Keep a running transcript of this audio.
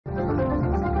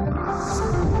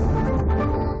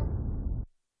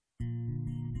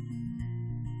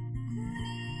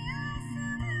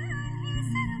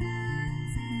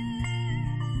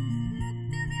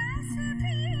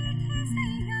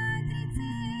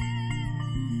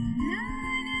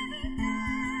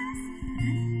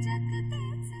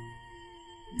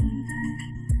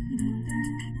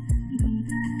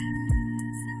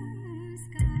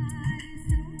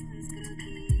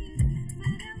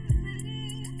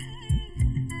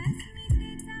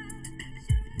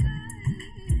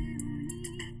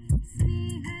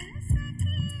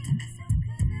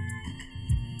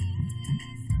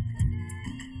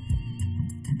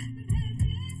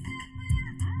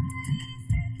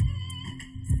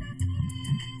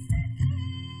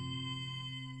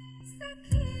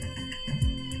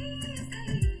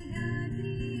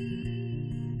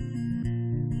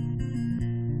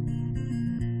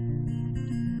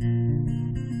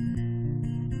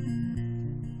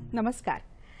नमस्कार.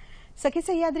 सखी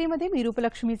सह्याद्रीमध्ये मी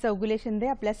रूपलक्ष्मी चौगुले शिंदे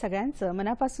आपल्या सगळ्यांचं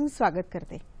मनापासून स्वागत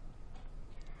करते.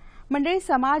 मंडळी,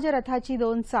 समाज रथाची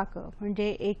दोन चाकं म्हणजे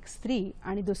एक स्त्री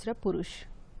आणि दुसरं पुरुष.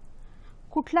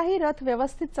 कुठलाही रथ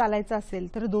व्यवस्थित चालायचा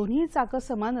असेल तर दोन्ही चाकं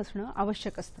समान असणं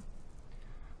आवश्यक असतं.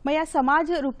 मग या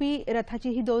समाज रूपी रथाची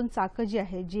ही दोन चाकं जी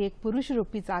आहे, जी एक पुरुष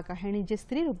रूपी चाक आहे आणि जी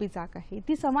स्त्री रूपी चाक आहे,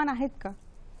 ती समान आहेत का?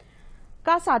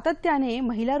 का सातत्याने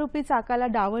महिला रूपी चाकाला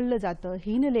डावललं जातं,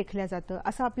 हीन लेखलं जातं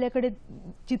असं आपल्याकडे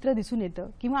चित्र दिसून येतं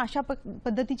किंवा अशा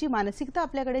पद्धतीची मानसिकता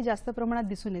आपल्याकडे जास्त प्रमाणात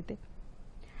दिसून येते.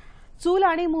 चूल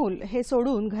आणि मूल हे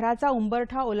सोडून घराचा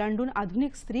उंबरठा ओलांडून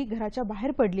आधुनिक स्त्री घराच्या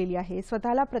बाहेर पडलेली आहे.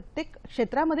 स्वतःला प्रत्येक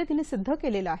क्षेत्रामध्ये तिने सिद्ध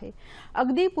केलेलं आहे.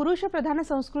 अगदी पुरुष प्रधान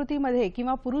संस्कृतीमध्ये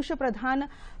किंवा पुरुष प्रधान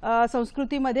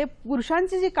संस्कृतीमध्ये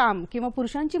पुरुषांचे जे काम किंवा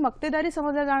पुरुषांची मक्तेदारी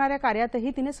समजल्या जाणाऱ्या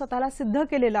कार्यातही तिने स्वतःला सिद्ध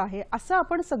केलेलं आहे असं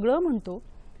आपण सगळं म्हणतो.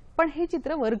 पण हे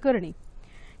चित्र वरकरणी.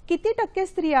 किती टक्के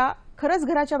स्त्रिया खरंच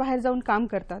घराच्या बाहेर जाऊन काम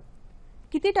करतात?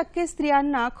 किती टक्के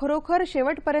स्त्रियांना खरोखर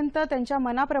शेवटपर्यंत त्यांच्या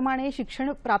मनाप्रमाणे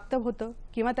शिक्षण प्राप्त होतं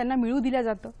किंवा त्यांना मिळू दिलं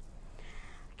जातं?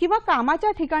 किंवा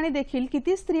कामाच्या ठिकाणी देखील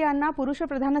किती स्त्रियांना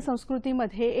पुरुषप्रधान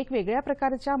संस्कृतीमध्ये एक वेगळ्या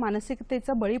प्रकारच्या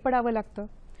मानसिकतेचं बळी पडावं लागतं?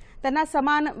 त्यांना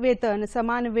समान वेतन,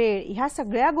 समान वेळ ह्या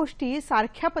सगळ्या गोष्टी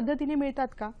सारख्या पद्धतीने मिळतात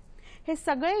का? हे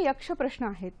सगळे यक्ष प्रश्न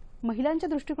आहेत. महिलांच्या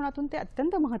दृष्टिकोनातून ते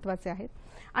अत्यंत महत्त्वाचे आहेत.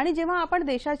 आणि जेव्हा आपण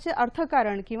देशाचे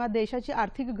अर्थकारण किंवा देशाची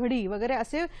आर्थिक घडी वगैरे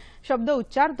असे शब्द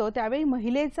उच्चारतो त्यावेळी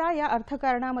महिलेचा या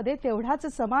अर्थकारणामध्ये तेवढाच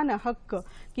समान हक्क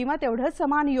किंवा तेवढंच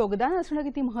समान योगदान असणं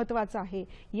किती महत्त्वाचं आहे,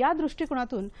 या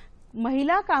दृष्टिकोनातून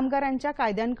महिला कामगारांच्या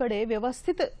कायद्यांकडे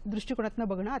व्यवस्थित दृष्टिकोनातून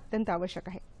बघणं अत्यंत आवश्यक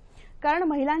आहे. कारण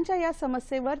महिलांच्या या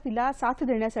समस्येवर तिला साथ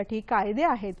देण्यासाठी कायदे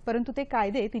आहेत, परंतु ते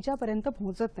कायदे तिच्यापर्यंत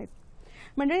पोहोचत नाहीत.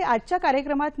 मंडळी, आजच्या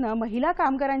कार्यक्रमातनं महिला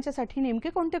कामगारांच्यासाठी नेमके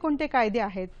कोणते कोणते कायदे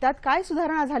आहेत, त्यात काय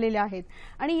सुधारणा झालेल्या आहेत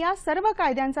आणि या सर्व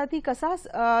कायद्यांचा ती कसा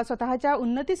स्वतःच्या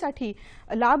उन्नतीसाठी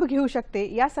लाभ घेऊ शकते,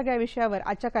 या सगळ्या विषयावर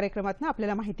आजच्या कार्यक्रमातनं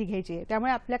आपल्याला माहिती घ्यायची आहे.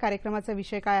 त्यामुळे आपल्या कार्यक्रमाचा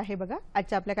विषय काय आहे बघा.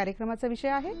 आजच्या आपल्या कार्यक्रमाचा विषय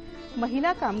आहे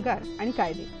महिला कामगार आणि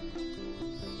कायदे.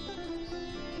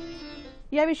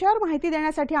 या विषयावर माहिती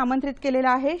देण्यासाठी आमंत्रित केलेला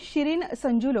आहे शिरीन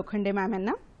संजू लोखंडे मॅम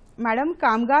यांना. मॅडम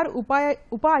कामगार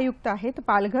उपआयुक्त आहेत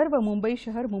पालघर व मुंबई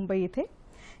शहर मुंबई येथे.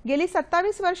 गेली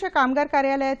 27 वर्ष कामगार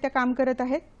कार्यालयात त्या काम करत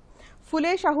आहेत.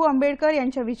 फुले शाहू आंबेडकर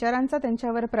यांच्या विचारांचा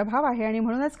त्यांच्यावर प्रभाव आहे आणि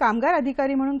म्हणूनच कामगार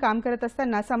अधिकारी म्हणून काम करत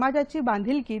असताना समाजाची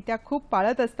बांधिलकी त्या खूप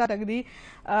पाळत असतात. अगदी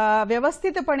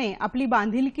व्यवस्थितपणे आपली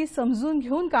बांधिलकी समजून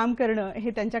घेऊन काम करणं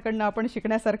हे त्यांच्याकडनं आपण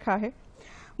शिकण्यासारखं आहे.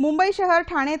 मुंबई शहर,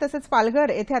 ठाणे तसेच पालघर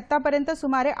येथे आतापर्यंत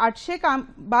सुमारे 800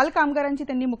 बाल कामगारांची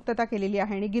त्यांनी मुक्तता केलेली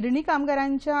आहे आणि गिरणी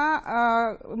कामगारांच्या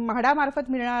म्हाडामार्फत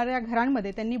मिळणाऱ्या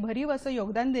घरांमध्ये त्यांनी भरीव असं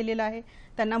योगदान दिलेलं आहे,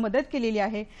 त्यांना मदत केलेली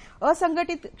आहे.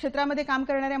 असंघटित क्षेत्रामध्ये काम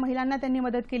करणाऱ्या महिलांना त्यांनी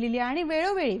मदत केलेली आहे आणि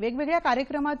वेळोवेळी वेगवेगळ्या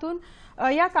कार्यक्रमातून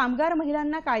या कामगार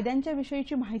महिलांना कायद्यांच्या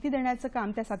विषयीची माहिती देण्याचं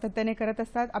काम त्या सातत्याने करत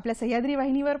असतात. आपल्या सह्याद्री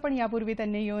वाहिनीवर पण यापूर्वी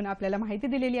त्यांनी येऊन आपल्याला माहिती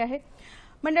दिलेली आहे.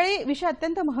 मंडळी, विषय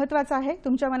अत्यंत महत्त्वाचा आहे.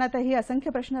 तुमच्या मनातही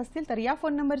असंख्य प्रश्न असतील तर या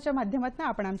फोन नंबरच्या माध्यमातून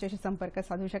आपण आमच्याशी संपर्क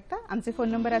साधू शकता. आमचे फोन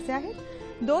नंबर असे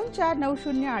आहेत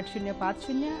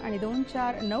 24908050 आणि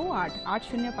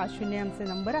 24988050 आमचे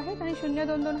नंबर आहेत आणि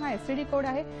 022 हा एसटीडी कोड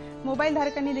आहे. मोबाईल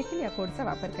धारकांनी देखील या कोडचा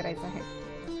वापर करायचा आहे.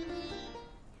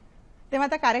 तेव्हा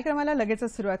आता कार्यक्रमाला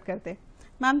लगेचच सुरुवात करते.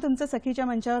 मॅम, तुमचं सखीच्या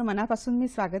मंचावर मनापासून मी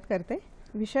स्वागत करते.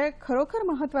 विषय खरोखर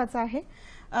महत्त्वाचा आहे.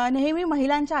 नेहमी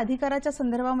महिलांच्या अधिकाराच्या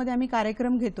संदर्भामध्ये आम्ही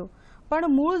कार्यक्रम घेतो, पण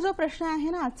मूळ जो प्रश्न आहे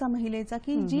ना आजचा महिलेचा,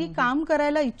 की जी काम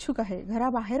करायला इच्छुक आहे,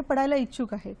 घराबाहेर पडायला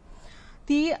इच्छुक आहे,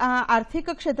 ती आर्थिक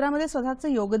क्षेत्रामध्ये स्वतःचं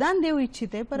योगदान देऊ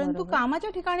इच्छिते, परंतु कामाच्या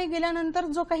ठिकाणी गेल्यानंतर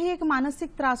जो काही एक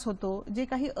मानसिक त्रास होतो, जे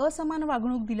काही असमान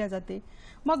वागणूक दिल्या जाते,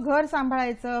 मग घर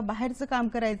सांभाळायचं, बाहेरचं काम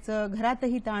करायचं,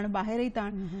 घरातही ताण, बाहेरही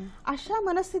ताण, अशा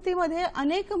मनस्थितीमध्ये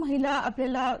अनेक महिला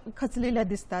आपल्याला खचलेल्या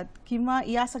दिसतात किंवा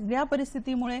या सगळ्या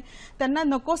परिस्थितीमुळे त्यांना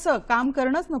नकोसं काम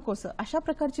करणंच नकोसं अशा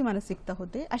प्रकारची मानसिकता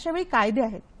होते. अशा वेळी कायदे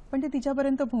आहेत पण ते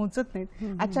तिच्यापर्यंत पोहोचत नाहीत.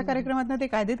 आजच्या कार्यक्रमातून ते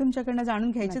कायदे तुमच्याकडनं जाणून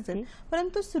घ्यायचेच आहेत.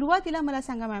 परंतु सुरुवातीला मला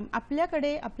सांगा मॅम,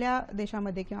 आपल्याकडे आपल्या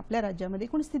देशामध्ये किंवा आपल्या राज्यामध्ये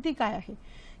एकूण स्थिती काय आहे?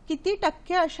 किती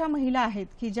टक्के अशा महिला आहेत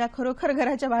की ज्या खरोखर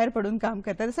घराच्या बाहेर पडून काम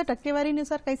करतात? असं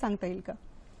टक्केवारीनुसार काही सांगता येईल का?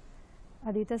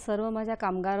 आधी तर सर्व माझ्या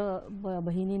कामगार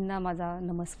बहिणींना माझा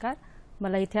नमस्कार.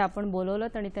 मला इथे आपण बोलवलं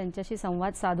आणि त्यांच्याशी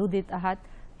संवाद साधू देत आहात,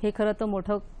 हे खरं तर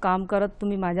मोठं काम करत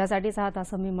तुम्ही माझ्यासाठीच आहात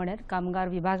असं मी म्हणेन, कामगार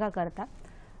विभागाकरता.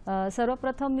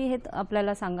 सर्वप्रथम मी हे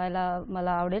आपल्याला सांगायला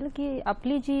मला आवडेल की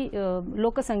आपली जी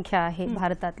लोकसंख्या आहे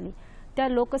भारतातली, त्या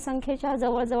लोकसंख्येच्या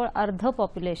जवळजवळ अर्ध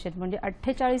पॉप्युलेशन म्हणजे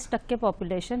 48%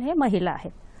 पॉप्युलेशन हे महिला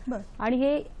आहेत. आणि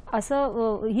हे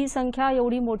असं ही संख्या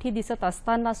एवढी मोठी दिसत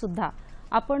असताना सुद्धा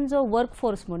आपण जो वर्क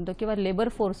फोर्स म्हणतो किंवा लेबर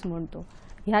फोर्स म्हणतो,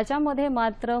 ह्याच्यामध्ये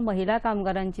मात्र महिला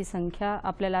कामगारांची संख्या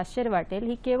आपल्याला आश्चर्य वाटेल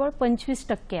ही केवळ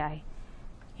 25% आहे.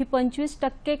 ही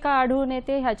 25% का आढळून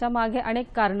येते ह्याच्या मागे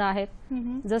अनेक कारणं आहेत.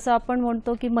 जसं आपण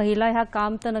म्हणतो की महिला ह्या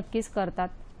काम तर नक्कीच करतात,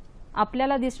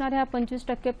 आपल्याला दिसणाऱ्या ह्या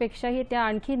 25% पेक्षाही त्या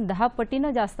आणखी 10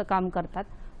 पटीनं जास्त काम करतात,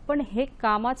 पण हे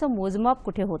कामाचं मोजमाप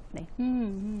कुठे होत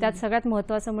नाही. त्यात सगळ्यात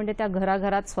महत्त्वाचं म्हणजे त्या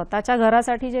घराघरात स्वतःच्या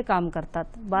घरासाठी जे काम करतात,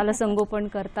 बालसंगोपन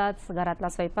करतात, घरातला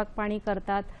स्वयंपाक पाणी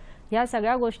करतात, या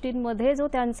सगळ्या गोष्टींमध्ये जो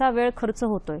त्यांचा वेळ खर्च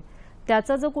होतोय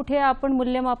त्याचं जर कुठे आपण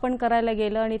मूल्यमापन करायला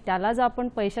गेलं आणि त्याला जर आपण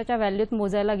पैशाच्या व्हॅल्यूत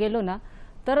मोजायला गेलो ना,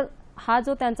 तर हा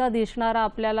जो त्यांचा दिसणारा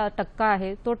आपल्याला टक्का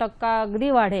आहे तो टक्का अगदी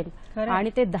वाढेल आणि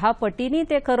ते 10 पटीने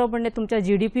ते खरं म्हणजे तुमच्या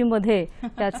जीडीपी मध्ये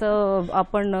त्याचं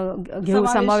आपण घेऊ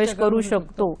समावेश करू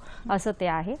शकतो असं ते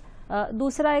आहे.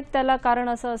 दुसरा एक त्याला कारण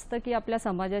असं असतं की आपल्या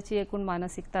समाजाची एकूण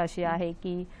मानसिकता अशी आहे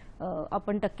की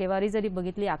आपण टक्केवारी जरी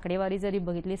बघितली, आकडेवारी जरी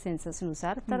बघितली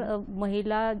सेन्ससनुसार, तर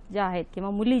महिला ज्या आहेत किंवा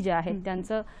मुली ज्या आहेत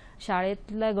त्यांचं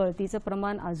शाळेतल्या गळतीचं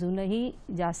प्रमाण अजूनही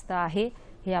जास्त आहे.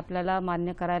 हे आपल्याला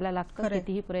मान्य करायला लागतं.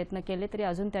 कितीही प्रयत्न केले तरी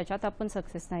अजून त्याच्यात आपण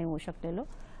सक्सेस नाही होऊ शकलेलो.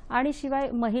 आणि शिवाय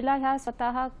महिला ह्या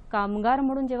स्वतः कामगार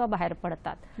म्हणून जेव्हा बाहेर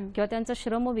पडतात किंवा त्यांचं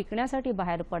श्रम विकण्यासाठी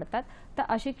बाहेर पडतात, तर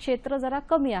अशी क्षेत्र जरा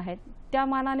कमी आहेत. त्या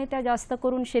मानाने त्या जास्त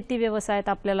करून शेती व्यवसायात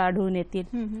आपल्याला आढळून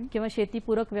येतील किंवा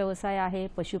शेतीपूरक व्यवसाय आहे,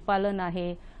 पशुपालन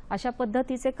आहे, अशा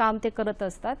पद्धतीचे काम ते करत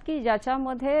असतात की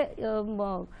ज्याच्यामध्ये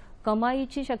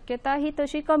कमाईची शक्यता ही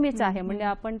तशी कमीच आहे. म्हणजे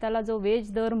आपण त्याला जो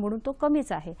वेज दर म्हणून तो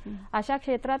कमीच आहे. अशा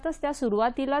क्षेत्रातच त्या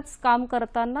सुरुवातीलाच काम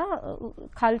करताना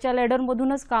खालच्या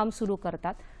लॅडरमधूनच काम सुरू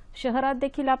करतात. शहरात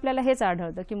देखील आपल्याला हेच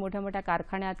आढळतं की मोठ्या मोठ्या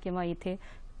कारखान्यात किंवा इथे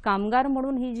कामगार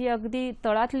म्हणून ही जी अगदी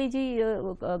तळातली जी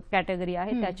कॅटेगरी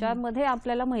आहे त्याच्यामध्ये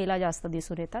आपल्याला महिला जास्त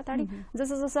दिसून येतात. आणि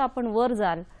जसं जसं आपण वर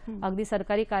जाल, अगदी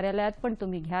सरकारी कार्यालयात पण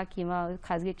तुम्ही घ्या किंवा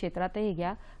खाजगी क्षेत्रातही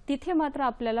घ्या, तिथे मात्र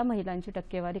आपल्याला महिलांची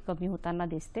टक्केवारी कमी होताना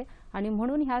दिसते. आणि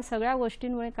म्हणून ह्या सगळ्या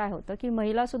गोष्टींमुळे काय होतं की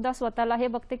महिला सुद्धा स्वतःला हे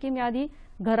बघते की मी आधी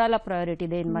घराला प्रायोरिटी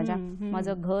देईन,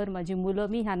 माझं घर, माझी मुलं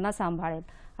मी ह्यांना सांभाळेल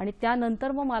आणि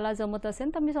त्यानंतर मग मला जमत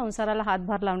असेल तर मी संसाराला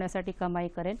हातभार लावण्यासाठी कमाई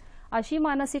करेन. अशी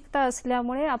मानसिकता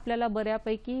असल्यामुळे आपल्याला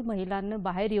बऱ्यापैकी महिलांना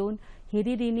बाहेर येऊन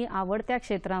हिरिरीने आवडत्या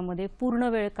क्षेत्रामध्ये पूर्ण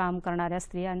वेळ काम करणाऱ्या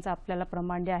स्त्रियांचं आपल्याला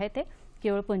प्रमाण जे आहे ते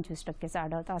केवळ 25%चं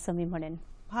आढळतं असं मी म्हणेन.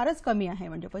 फारच कमी आहे.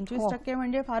 म्हणजे 25%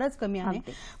 म्हणजे फारच कमी आहे.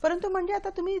 परंतु म्हणजे आता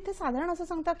तुम्ही इथे साधारण असं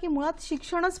सांगता की मुळात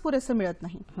शिक्षणच पुरेसं मिळत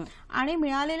नाही आणि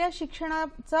मिळालेल्या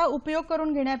शिक्षणाचा उपयोग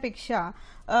करून घेण्यापेक्षा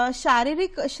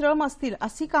शारीरिक श्रम असतील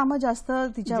अशी कामं जास्त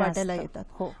तिच्या वाट्याला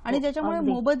येतात आणि ज्याच्यामुळे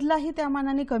मोबदलाही त्या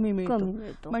मानाने कमी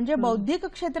मिळतो. म्हणजे बौद्धिक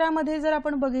क्षेत्रामध्ये जर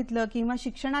आपण बघितलं किंवा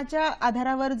शिक्षणाच्या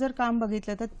आधारावर जर काम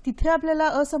बघितलं तर तिथे आपल्याला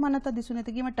असमानता दिसून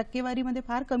येते किंवा टक्केवारीमध्ये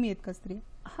फार कमी आहेत का स्त्री?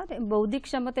 बौद्धिक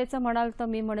क्षमतेचं म्हणाल तर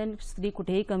मी म्हणेन स्त्री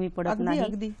कुठेही कमी पडत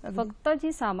नाही. फक्त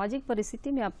जी सामाजिक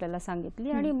परिस्थिती मी आपल्याला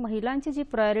सांगितली आणि महिलांची जी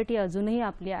प्रायोरिटी अजूनही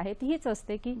आपली आहे ती हीच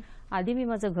असते की आधी मी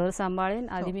माझं घर सांभाळेन,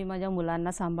 आधी मी माझ्या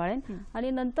मुलांना सांभाळेन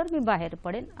आणि नंतर मी बाहेर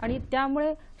पडेन. आणि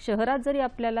त्यामुळे शहरात जरी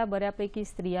आपल्याला बऱ्यापैकी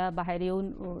स्त्रिया बाहेर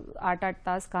येऊन 8-8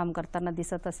 तास काम करताना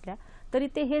दिसत असल्या तरी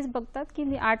ते हेच बघतात की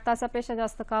मी 8 तासापेक्षा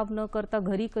जास्त काम न करता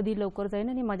घरी कधी लवकर जाईन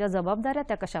आणि माझ्या जबाबदाऱ्या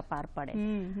त्या कशा पार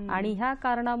पडेल. आणि ह्या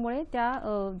कारणामुळे त्या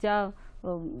ज्या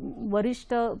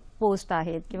वरिष्ठ पोस्ट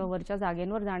आहेत किंवा वरच्या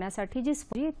जागेंवर जाण्यासाठी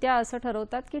जी त्या असं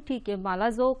ठरवतात की ठीक आहे, मला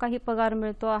जो काही पगार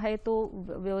मिळतो आहे तो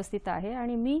व्यवस्थित आहे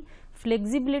आणि मी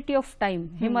फ्लेक्झिबिलिटी ऑफ टाइम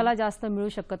हे मला जास्त मिळू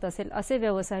शकत असेल असे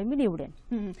व्यवसाय मी निवडेन.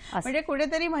 म्हणजे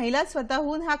कुठेतरी महिला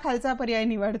स्वतःहून हा खालचा पर्याय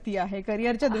निवडती आहे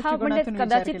करिअरच्या दृष्टिकोनातून.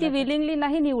 कदाचित ती विलिंगली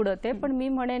नाही निवडते, पण मी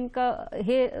म्हणेन का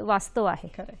हे वास्तव आहे.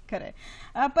 खरंय.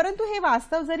 परंतु हे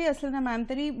वास्तव जरी असलं ना मॅम,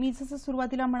 तरी मी जसं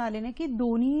सुरुवातीला म्हणाले ना की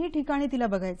दोन्ही ठिकाणी तिला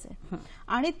बघायचंय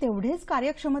आणि तेवढेच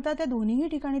कार्यक्षमता त्या दोन्ही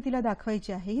ठिकाणी तिला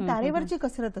दाखवायची आहे. ही तारेवरची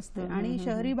कसरत असते. आणि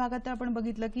शहरी भागात आपण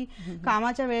बघितलं की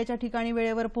कामाच्या वेळेच्या ठिकाणी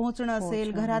वेळेवर पोहोचणं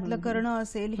असेल, घरातलं करणं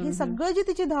असेल, हे सगळं जी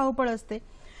तिची धावपळ असते,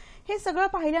 हे सगळं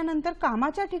पाहिल्यानंतर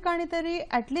कामाच्या ठिकाणी तरी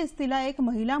ऍटलिस्ट तिला एक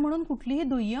महिला म्हणून कुठलीही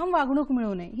दुय्यम वागणूक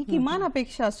मिळू नये ही किमान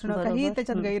अपेक्षा असणं काही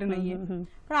त्याच्यात गैर नाहीये.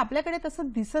 पण आपल्याकडे तसं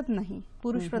दिसत नाही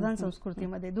पुरुष प्रधान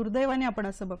संस्कृतीमध्ये, दुर्दैवाने आपण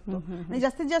असं बघतो आणि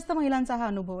जास्तीत जास्त महिलांचा हा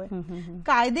अनुभव आहे.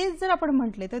 कायदे जर आपण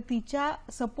म्हटले तर तिच्या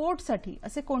सपोर्टसाठी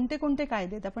असे कोणते कोणते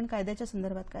कायदे आहेत? आपण कायद्याच्या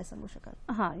संदर्भात काय सांगू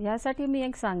शकाल? यासाठी मी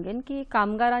एक सांगेन की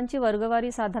कामगारांची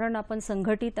वर्गवारी साधारण आपण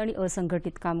संघटित आणि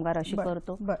असंघटित कामगार अशी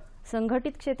करतो.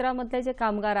 संघटित क्षेत्रामधले जे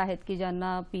कामगार आहेत की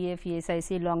ज्यांना PF,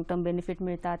 ESIC, long term benefit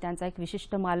मिळतात, त्यांचा एक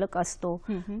विशिष्ट मालक असतो,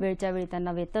 वेळच्या वेळी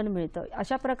त्यांना वेतन मिळतं,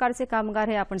 अशा प्रकारचे कामगार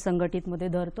हे आपण संघटित मध्ये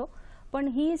धरतो. पण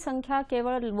ही संख्या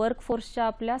केवळ वर्कफोर्सच्या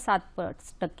आपल्या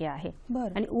 7% आहे.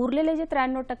 आणि उरलेले जे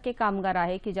 93% कामगार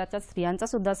आहे की ज्याच्यात स्त्रियांचा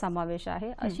सुद्धा समावेश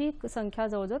आहे, अशी संख्या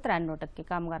जवळजवळ 93%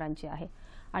 कामगारांची आहे.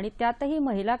 आणि त्यातही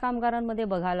महिला कामगारांमध्ये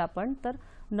बघाल आपण तर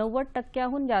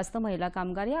 90% जास्त महिला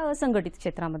कामगार या असंघटित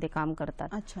क्षेत्रामध्ये काम करतात.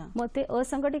 अच्छा. मग ते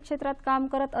असंघटित क्षेत्रात काम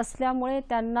करत असल्यामुळे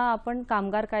त्यांना आपण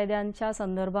कामगार कायद्यांच्या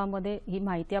संदर्भामध्ये ही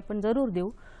माहिती आपण जरूर देऊ.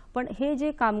 पण हे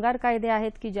जे कामगार कायदे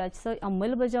आहेत की ज्याची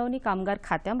अंमलबजावणी कामगार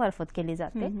खात्यामार्फत केली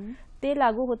जाते ते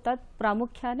लागू होतात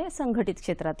प्रामुख्याने संघटित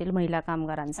क्षेत्रातील महिला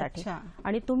कामगारांसाठी.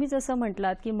 आणि तुम्ही जसं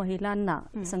म्हटलात की महिलांना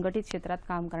संघटित क्षेत्रात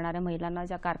काम करणाऱ्या महिलांना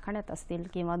ज्या कारखान्यात असतील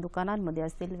किंवा दुकानांमध्ये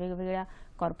असतील, वेगवेगळ्या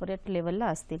कॉर्पोरेट लेवलला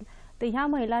असतील, तर ह्या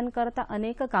महिलांकरता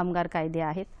अनेक कामगार कायदे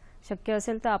आहेत. शक्य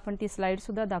असेल तर आपण ती स्लाइड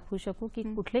सुद्धा दाखवू शकू की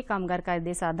कुठले कामगार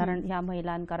कायदे साधारण ह्या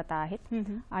महिलांकरता आहेत.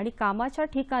 आणि कामाच्या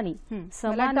ठिकाणी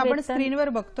समान आपण स्क्रीनवर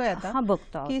बघतोय आता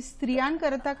बघतो की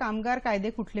स्त्रियांकरता कामगार कायदे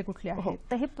कुठले कुठले आहेत.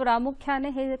 तर हे प्रामुख्याने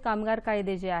हे कामगार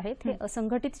कायदे जे आहेत हे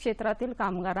असंघटित क्षेत्रातील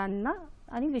कामगारांना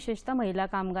आणि विशेषतः महिला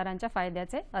कामगारांच्या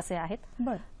फायद्याचे असे आहेत.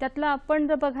 त्यातला आपण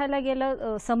जर बघायला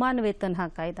गेलं समान वेतन हा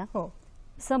कायदा.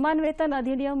 समान वेतन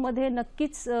अधिनियम मध्ये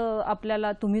नक्कीच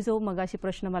आपल्याला तुम्ही जो मगाशी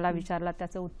प्रश्न मला विचारला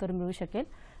त्याचं उत्तर मिळू शकेल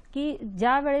की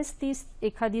ज्या वेळेस ती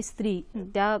एखादी स्त्री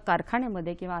त्या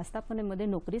कारखान्यामध्ये किंवा आस्थापनेमध्ये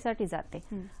नोकरीसाठी जाते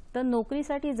तर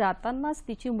नोकरीसाठी जातानाच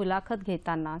तिची मुलाखत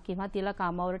घेताना किंवा तिला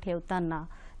कामावर ठेवताना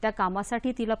त्या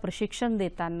कामासाठी तिला प्रशिक्षण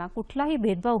देताना कुठलाही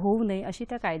भेदभाव होऊ नये अशी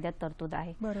त्या कायद्यात तरतूद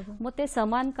आहे. मग ते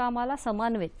समान कामाला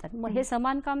समान वेतन. मग हे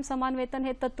समान काम समान वेतन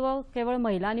हे तत्व केवळ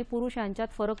महिला आणि पुरुष यांच्यात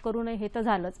फरक करू नये हे तर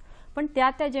झालंच, पण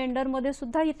त्या जेंडरमध्ये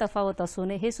सुद्धा ही तफावत असू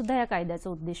नये हे सुद्धा या कायद्याचं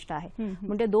उद्दिष्ट आहे.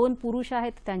 म्हणजे 2 पुरुष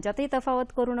आहेत त्यांच्यातही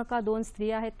तफावत करू नका, 2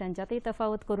 स्त्री आहेत त्यांच्यातही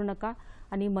तफावत करू नका,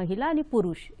 आणि महिला आणि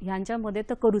पुरुष यांच्यामध्ये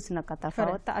तर करूच नका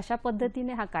तफावत. तर अशा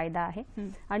पद्धतीने हा कायदा आहे.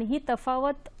 आणि ही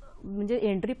तफावत म्हणजे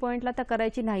एंट्री पॉइंटला तर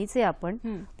करायची नाहीच आहे आपण,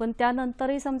 पण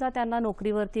त्यानंतरही समजा त्यांना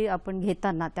नोकरीवरती आपण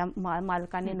घेताना त्या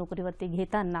मालकाने नोकरीवरती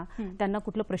घेताना त्यांना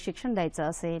कुठलं प्रशिक्षण द्यायचं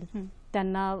असेल,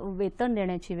 त्यांना वेतन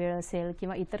देण्याची वेळ असेल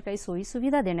किंवा इतर काही सोयी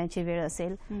सुविधा देण्याची वेळ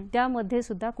असेल त्यामध्ये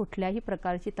सुद्धा कुठल्याही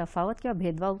प्रकारची तफावत किंवा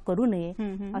भेदभाव करू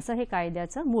नये असं हे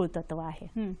कायद्याचं मूळ तत्व आहे.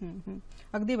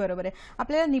 अगदी बरोबर आहे.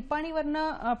 आपल्याला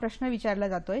निपाणीवरनं प्रश्न विचारला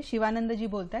जातोय. शिवानंदजी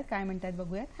बोलतायत, काय म्हणतात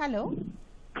बघूयात. हॅलो.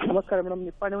 नमस्कार मॅडम,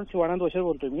 निपाणीहून शिवानंद वशे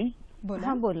बोलतोय मी.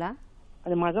 बोला.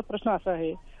 आणि माझा प्रश्न असा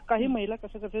आहे, काही महिला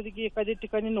कसं करतात की एखाद्या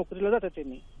ठिकाणी नोकरीला जातात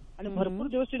त्यांनी आणि भरपूर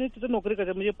दिवस त्यांनी तिथं नोकरी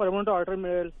करतात, म्हणजे परमनंट ऑर्डर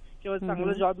मिळेल किंवा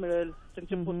चांगला जॉब मिळेल,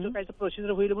 त्यांचे पुढचं काय प्रोसिजर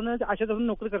होईल म्हणून अशा तसं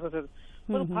नोकरी करतात.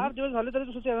 पण फार दिवस झाले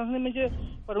तरी त्यांना म्हणजे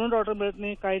परमनंट ऑर्डर मिळत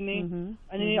नाही, काय नाही.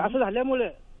 आणि असं झाल्यामुळे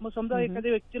मग समजा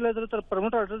एखाद्या व्यक्तीला जर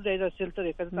परमनंट ऑर्डर द्यायचं असेल तर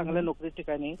एखाद्या चांगल्या नोकरी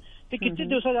ठिकाणी ते किती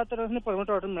दिवसात तर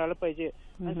परमनंट ऑर्डर मिळालं पाहिजे.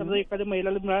 आणि समजा एखाद्या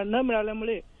महिलाला न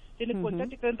मिळाल्यामुळे त्यांनी कोणत्या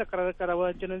ठिकाणी तक्रार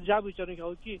करावं, त्यांना जॉब विचारून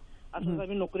घ्यावं की असं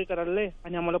आम्ही नोकरी करायला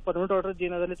आणि आम्हाला परमनंट ऑर्डर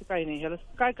देण्यात झाले तर काही नाही, याला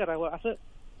काय करावं, असं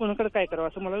कोणाकडे काय करावं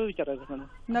असं मला विचारायचं.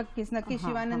 नक्कीच नक्कीच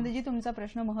शिवानंदजी, तुमचा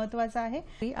प्रश्न महत्वाचा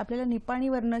आहे. आपल्याला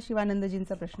निपाणीवरनं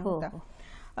शिवानंदजींचा प्रश्न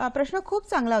होता. प्रश्न खूप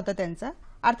चांगला होता त्यांचा.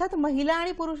 अर्थात महिला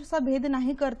आणि पुरुषाचा भेद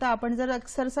नाही करता आपण जर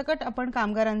सरसकट आपण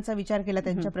कामगारांचा विचार केला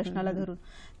त्यांच्या प्रश्नाला धरून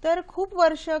तर खूप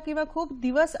वर्ष किंवा खूप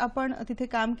दिवस आपण तिथे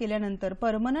काम केल्यानंतर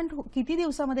परमनंट किती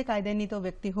दिवसामध्ये कायद्यांनी तो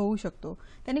व्यक्ती होऊ शकतो,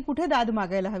 त्यांनी कुठे दाद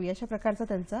मागायला हवी, अशा प्रकारचा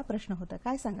त्यांचा प्रश्न होता.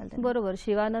 काय सांगाल? बरोबर,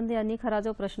 शिवानंद यांनी खरा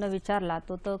जो प्रश्न विचारला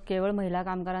तो तर केवळ महिला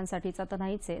कामगारांसाठीचा तर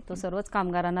नाहीच आहे, तो सर्वच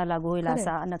कामगारांना लागू होईल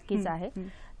असा नक्कीच आहे.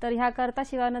 तर ह्याकरता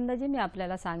शिवानंदजी मी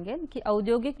आपल्याला सांगेन की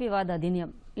औद्योगिक विवाद अधिनियम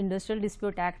इंडस्ट्रियल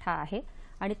डिस्प्यूट ऍक्ट हा आहे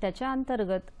आणि त्याच्या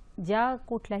अंतर्गत ज्या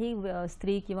कुठल्याही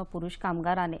स्त्री किंवा पुरुष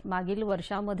कामगाराने मागील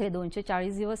वर्षामध्ये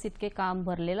 240 दिवस इतके काम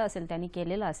भरलेलं असेल, त्यांनी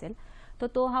केलेलं असेल, तर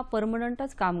तो हा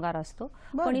परमनंटच कामगार असतो.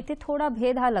 पण इथे थोडा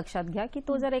भेद हा लक्षात घ्या की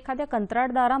तो जर एखाद्या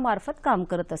कंत्राटदारामार्फत काम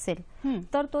करत असेल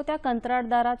तर तो त्या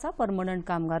कंत्राटदाराचा परमनंट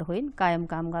कामगार होईल, कायम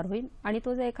कामगार होईल. आणि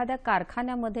तो जर एखाद्या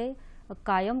कारखान्यामध्ये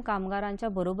कायम कामगारांच्या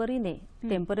बरोबरीने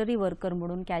टेम्पररी वर्कर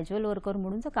म्हणून, कॅज्युअल वर्कर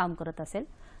म्हणून जर काम करत असेल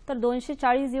तर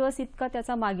 240 दिवस इतका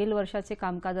त्याचा मागील वर्षाचे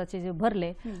कामकाजाचे जे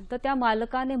भरले तर त्या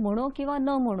मालकाने म्हणो किंवा न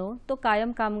म्हणो तो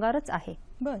कायम कामगारच आहे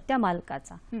त्या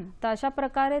मालकाचा. तर अशा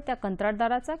प्रकारे त्या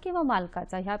कंत्राटदाराचा किंवा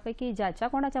मालकाचा ह्यापैकी ज्याच्या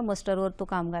कोणाच्या मस्टरवर तो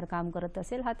कामगार काम करत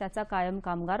असेल हा त्याचा कायम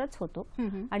कामगारच होतो.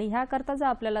 आणि ह्याकरता जर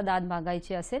आपल्याला दाद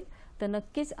मागायची असेल तर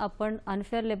नक्कीच आपण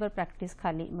अनफेअर लेबर प्रॅक्टिस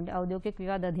खाली, म्हणजे औद्योगिक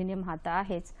विवाद अधिनियम हा तर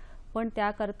आहेच, पण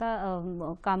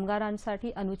त्याकरता कामगारांसाठी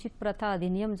अनुचित प्रथा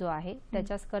अधिनियम जो आहे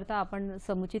त्याच्याकरता आपण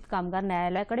समुचित कामगार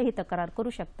न्यायालयाकडे ही तक्रार करू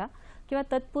शकता. किंवा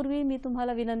तत्पूर्वी मी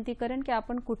तुम्हाला विनंती करेन की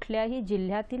आपण कुठल्याही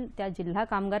जिल्ह्यातील त्या जिल्हा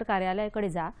कामगार कार्यालयाकडे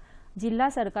जा. जिल्हा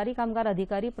सरकारी कामगार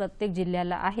अधिकारी प्रत्येक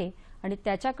जिल्ह्याला आहे आणि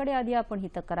त्याच्याकडे आधी आपण ही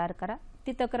तक्रार करा.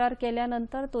 ती तक्रार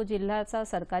केल्यानंतर तो जिल्ह्याचा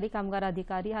सरकारी कामगार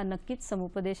अधिकारी हा नक्कीच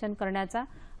समुपदेशन करण्याचा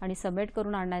आणि सबमिट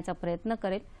करून आणण्याचा प्रयत्न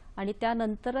करेल. आणि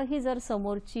त्यानंतरही जर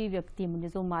समोरची व्यक्ती म्हणजे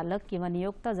जो मालक किंवा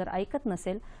नियोक्ता जर ऐकत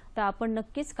नसेल तर आपण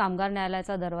नक्कीच कामगार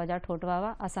न्यायालयाचा दरवाजा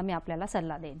ठोठवावा असा मी आपल्याला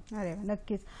सल्ला देईन. अरे वा,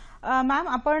 नक्कीच. मॅम,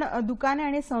 आपण दुकाने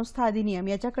आणि संस्था अधिनियम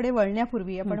याच्याकडे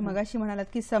वळण्यापूर्वी आपण मगाशी म्हणालात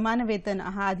की समान वेतन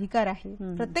हा अधिकार आहे,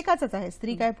 प्रत्येकाचाच आहे,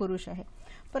 स्त्री काय पुरुष आहे.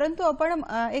 परंतु आपण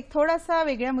एक थोडासा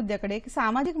वेगळ्या मुद्द्याकडे, एक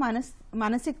सामाजिक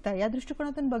मानसिकता या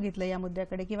दृष्टिकोनातून बघितलं या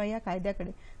मुद्द्याकडे किंवा या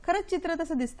कायद्याकडे, खरंच चित्र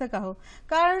तसं दिसतं का हो?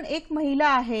 कारण एक महिला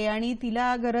आहे आणि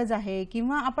तिला गरज आहे,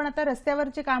 किंवा आपण आता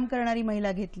रस्त्यावरचे काम करणारी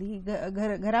महिला घेतली,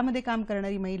 घरामध्ये काम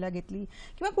करणारी महिला घेतली,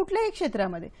 किंवा कुठल्याही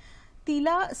क्षेत्रामध्ये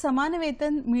तिला समान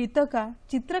वेतन मिळतं का?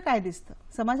 चित्र काय दिसतं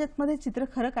समाजामध्ये? चित्र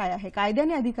खरं काय आहे?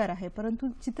 कायद्याने अधिकार आहे, परंतु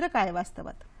चित्र काय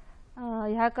वास्तवात?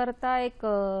 ह्याकरता एक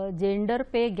जेंडर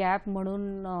पे गॅप म्हणून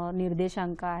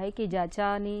निर्देशांक आहे की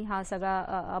ज्याच्याने हा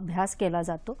सगळा अभ्यास केला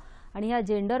जातो. आणि ह्या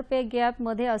जेंडर पे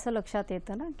गॅपमध्ये असं लक्षात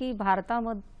येतं ना की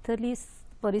भारतामधली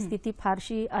परिस्थिती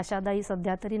फारशी आशादायी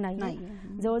सध्या तरी नाही.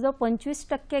 जवळजवळ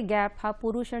 25% गॅप हा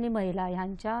पुरुष आणि महिला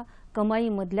ह्यांच्या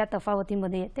कमाईमधल्या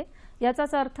तफावतीमध्ये येते.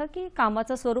 याचाच अर्थ की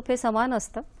कामाचं स्वरूप हे समान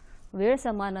असतं, वेळ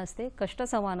समान असते, कष्ट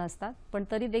समान असतात, पण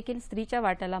तरी देखील स्त्रीच्या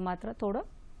वाट्याला मात्र थोडं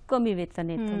कमी वेतन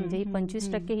येतं. म्हणजे ही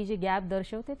 25% ही जी गॅप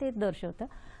दर्शवते ते दर्शवतं.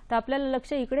 तर आपल्याला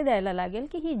लक्ष इकडे द्यायला लागेल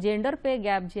की ही जेंडर पे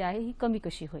गॅप जी आहे ही कमी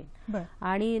कशी होईल.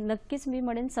 आणि नक्कीच मी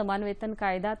म्हणेन समान वेतन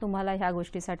कायदा तुम्हाला ह्या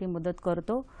गोष्टीसाठी मदत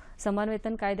करतो. समान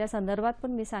वेतन कायद्यासंदर्भात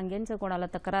पण मी सांगेन जर कोणाला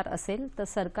तक्रार असेल तर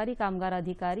सरकारी कामगार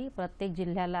अधिकारी प्रत्येक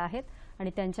जिल्ह्याला आहेत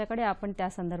आणि त्यांच्याकडे आपण त्या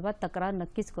संदर्भात तक्रार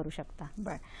नक्कीच करू शकता.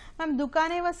 बरं मॅम,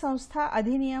 दुकाने व संस्था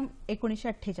अधिनियम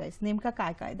 1948 नेमका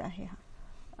काय कायदा आहे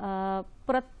हा?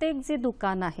 प्रत्येक जे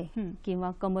दुकान आहे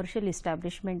किंवा कमर्शियल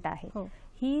इस्टॅब्लिशमेंट आहे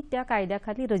ही त्या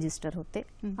कायद्याखाली रजिस्टर होते.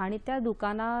 आणि त्या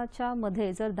दुकानाच्या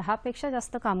मध्ये जर 10 पेक्षा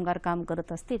जास्त कामगार काम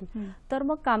करत असतील तर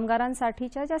मग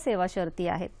कामगारांसाठीच्या ज्या सेवा शर्ती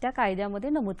आहेत त्या कायद्यामध्ये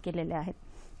नमूद केलेल्या आहेत.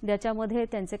 ज्याच्यामध्ये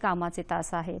त्यांचे कामाचे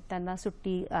तास आहेत, त्यांना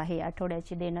सुट्टी आहे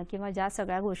आठवड्याची देणं, किंवा ज्या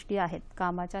सगळ्या गोष्टी आहेत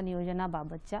कामाच्या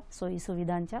नियोजनाबाबतच्या सोयी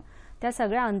सुविधांच्या, त्या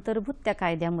सगळ्या अंतर्भूत त्या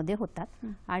कायद्यामध्ये होतात.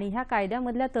 आणि ह्या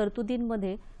कायद्यामधल्या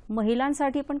तरतुदींमध्ये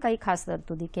महिलांसाठी पण काही खास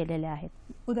तरतुदी केलेल्या आहेत.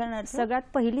 उदाहरणार्थ सगळ्यात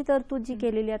पहिली तरतूद जी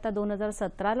केलेली आता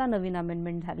 2017ला नवीन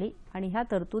अमेंडमेंट झाली आणि ह्या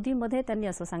तरतुदीमध्ये त्यांनी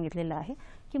असं सांगितलेलं आहे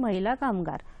की महिला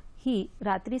कामगार ही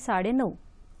रात्री 9:30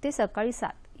 ते सकाळी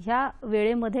 7 ह्या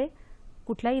वेळेमध्ये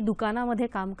कुठल्याही दुकानामध्ये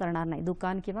काम करणार नाही,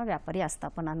 दुकान किंवा व्यापारी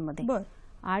आस्थापनांमध्ये.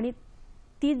 आणि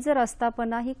तीच जर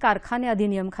आस्थापना ही कारखाने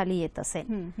अधिनियम खाली येत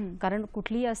असेल, कारण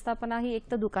कुठलीही आस्थापना ही एक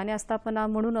तर दुकाने आस्थापना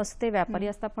म्हणून असते, व्यापारी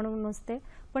आस्थापना म्हणून असते,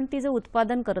 पण ती जर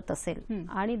उत्पादन करत असेल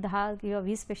आणि 10 किंवा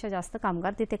 20 पेक्षा जास्त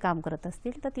कामगार तिथे काम करत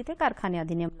असतील तर तिथे कारखाने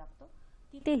अधिनियम लागतो.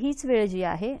 तिथे हीच वेळ जी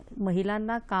आहे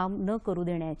महिलांना काम न करू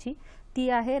देण्याची ती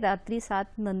आहे रात्री 7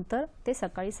 नंतर ते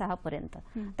सकाळी 6 पर्यंत.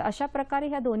 तर अशा प्रकारे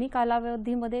ह्या दोन्ही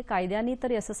कालावधीमध्ये कायद्याने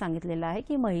तरी असं सांगितलेलं आहे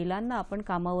की महिलांना आपण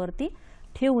कामावरती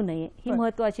ठेवू नये, ही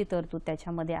महत्वाची तरतूद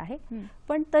त्याच्यामध्ये आहे.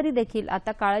 पण तरी देखील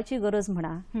आता काळाची गरज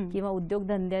म्हणा किंवा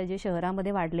उद्योगधंदे जे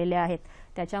शहरामध्ये वाढलेले आहेत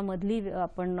त्याच्यामधली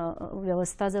आपण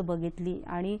व्यवस्था जर बघितली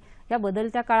आणि या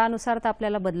बदलत्या काळानुसार तर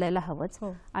आपल्याला बदलायला हवंच.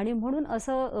 आणि म्हणून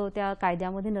असं त्या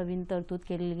कायद्यामध्ये नवीन तरतूद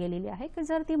केली गेलेली आहे की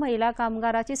जर ती महिला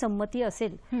कामगाराची संमती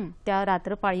असेल त्या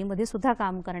रात्रपाळीमध्ये सुद्धा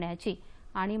काम करण्याची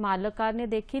आणि मालकाने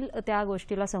देखील त्या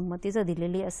गोष्टीला संमती जर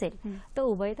दिलेली असेल तर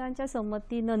उभयतांच्या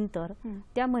संमतीनंतर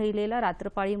त्या महिलेला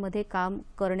रात्रपाळीमध्ये काम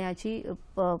करण्याची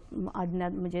आज्ञा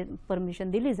म्हणजे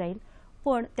परमिशन दिली जाईल.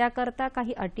 पण त्याकरता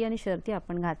काही अटी आणि शर्ती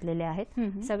आपण घातलेल्या आहेत.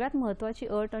 सगळ्यात महत्वाची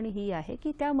अट आणि ही आहे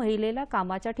की त्या महिलेला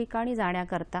कामाच्या ठिकाणी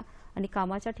जाण्याकरता आणि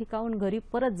कामाच्या ठिकाणून घरी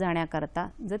परत जाण्याकरता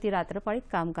जर ती रात्रपाळीत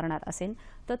काम करणार असेल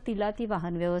तर तिला ती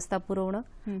वाहन व्यवस्था पुरवणं,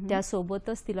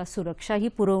 त्यासोबतच तिला सुरक्षाही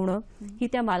पुरवणं ही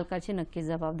त्या मालकाची नक्की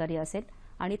जबाबदारी असेल.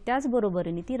 आणि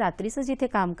त्याचबरोबरीने ती रात्रीचं जिथे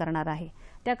काम करणार आहे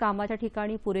त्या कामाच्या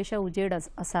ठिकाणी पुरेशा उजेड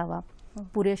असावा,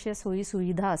 पुरेशा सोयी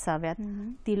सुविधा असाव्यात,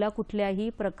 तिला कुठल्याही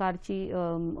प्रकारची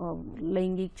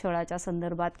लैंगिक छळाच्या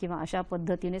संदर्भात किंवा अशा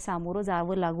पद्धतीने सामोरं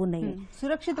जावं लागू नये,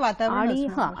 सुरक्षित वातावरण.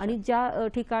 आणि ज्या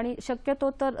ठिकाणी शक्यतो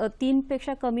तर 3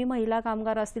 पेक्षा कमी महिला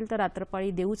कामगार असतील तर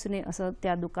रात्रपाळी देऊच नये असं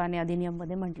त्या दुकाने अधिनियम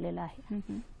मध्ये म्हटलेलं आहे.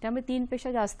 त्यामुळे 3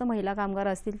 पेक्षा जास्त महिला कामगार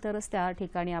असतील तरच त्या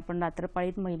ठिकाणी आपण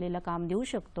रात्रपाळीत महिलेला काम देऊ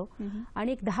शकतो.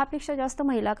 आणि 10 पेक्षा जास्त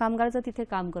महिला कामगार जर तिथे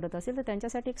काम करत असेल तर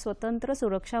त्यांच्यासाठी एक स्वतंत्र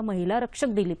सुरक्षा महिला रक्षक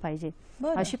दिली पाहिजे,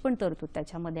 अशी पण तरतूद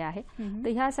त्याच्यामध्ये आहे. तर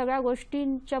ह्या सगळ्या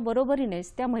गोष्टींच्या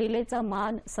बरोबरीनेच त्या महिलेचा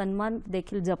मान सन्मान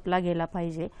देखील जपला गेला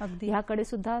पाहिजे, ह्याकडे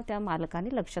सुद्धा त्या मालकाने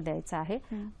लक्ष द्यायचं आहे.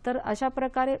 तर अशा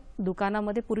प्रकारे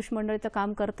दुकानामध्ये पुरुष मंडळी तर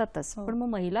काम करतातच, पण मग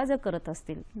महिला जर करत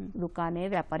असतील, दुकाने,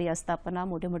 व्यापारी आस्थापना,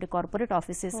 मोठे मोठे कॉर्पोरेट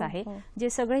ऑफिसेस आहे जे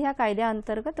सगळे ह्या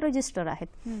कायद्याअंतर्गत रजिस्टर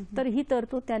आहेत, तर ही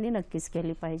तरतूद त्यांनी नक्कीच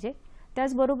केली पाहिजे.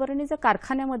 त्याचबरोबरीने जर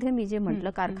कारखान्यामध्ये मी जे म्हटलं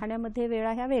कारखान्यामध्ये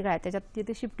वेळा ह्या वेगळ्या आहेत, त्याच्यात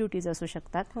तिथे शिफ्ट ड्युटीज असू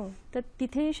शकतात, तर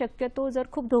तिथे शक्यतो जर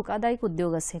खूप धोकादायक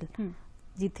उद्योग असेल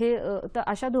जिथे तर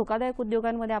अशा धोकादायक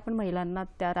उद्योगांमध्ये आपण महिलांना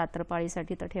त्या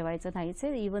रात्रपाळीसाठी तर ठेवायचं नाहीच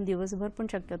आहे. इव्हन दिवसभर पण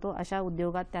शक्यतो अशा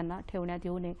उद्योगात त्यांना ठेवण्यात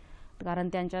येऊ नये, कारण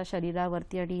त्यांच्या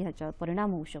शरीरावरती आणि ह्याच्यावर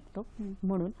परिणाम होऊ शकतो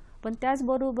म्हणून. पण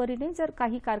त्याचबरोबरीने जर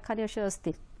काही कारखाने असे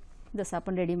असतील, जसं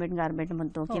आपण रेडीमेड गार्मेंट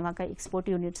म्हणतो किंवा काही एक्सपोर्ट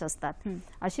युनिट्स असतात,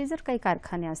 असे जर काही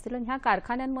कारखाने असतील आणि ह्या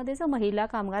कारखान्यांमध्ये जर महिला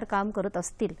कामगार काम करत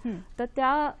असतील तर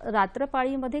त्या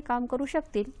रात्रपाळीमध्ये काम करू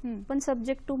शकतील, पण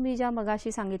सब्जेक्ट टू मी ज्या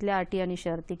मगाशी सांगितल्या अटी आणि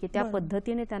शर्ती, की त्या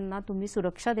पद्धतीने त्यांना तुम्ही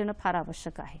सुरक्षा देणं फार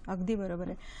आवश्यक आहे. अगदी बरोबर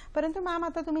आहे. परंतु मॅम,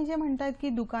 आता तुम्ही जे म्हणतायत की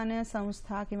दुकाने,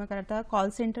 संस्था किंवा आता कॉल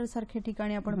सेंटर सारख्या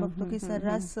ठिकाणी आपण बघतो की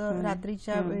सर्रास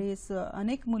रात्रीच्या वेळेस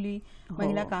अनेक मुली,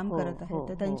 महिला काम करत आहेत,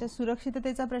 तर त्यांच्या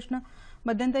सुरक्षिततेचा प्रश्न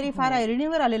मध्यंतरी फार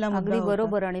ऐरणीवर आलेला मुद्दा होता.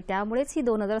 बरोबर. आणि त्यामुळेच ही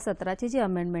 2017ची जी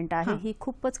अमेंडमेंट आहे ही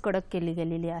खूपच कडक केली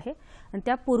गेलेली आहे. आणि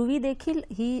त्यापूर्वी देखील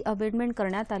ही अमेंडमेंट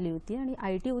करण्यात आली होती. आणि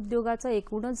IT उद्योगाचा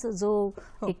एकूणच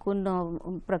एकूण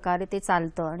प्रकारे ते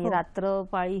चालतं आणि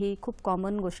रात्रपाळी ही खूप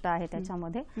कॉमन गोष्ट आहे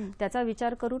त्याच्यामध्ये, त्याचा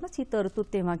विचार करूनच ही तरतूद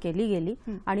तेव्हा केली गेली.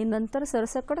 आणि नंतर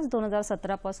सरसकटच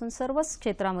 2017 पासून सर्वच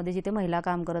क्षेत्रामध्ये जिथे महिला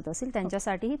काम करत असेल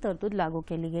त्यांच्यासाठी ही तरतूद लागू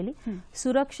केली गेली.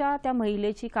 सुरक्षा त्या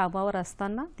महिलेची कामावर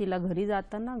असताना, तिला घरी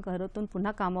जाताना, घरातून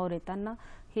पुन्हा कामावर येताना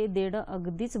हे देणं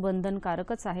अगदीच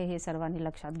बंधनकारकच आहे, हे सर्वांनी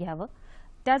लक्षात घ्यावं.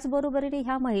 त्याचबरोबरीने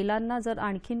ह्या महिलांना जर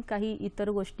आणखीन काही इतर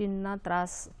गोष्टींना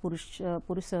त्रास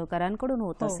पुरुष सहकाऱ्यांकडून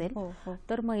होत असेल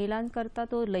तर महिलांकरता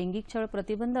तो लैंगिक छळ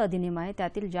प्रतिबंध अधिनियम आहे,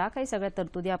 त्यातील ज्या काही सगळ्या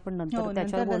तरतुदी आपण नंतर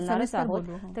त्याच्यावर बोलणारच आहोत,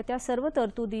 तर त्या सर्व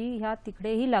तरतुदी ह्या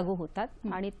तिकडेही लागू होतात.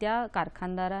 आणि त्या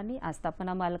कारखानदारांनी,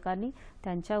 आस्थापना मालकांनी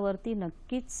त्यांच्यावरती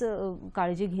नक्कीच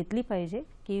काळजी घेतली पाहिजे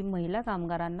की महिला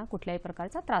कामगारांना कुठल्याही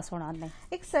प्रकारचा त्रास होणार नाही.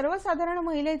 एक सर्वसाधारण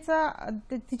महिलेचा,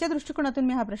 तिच्या दृष्टिकोनातून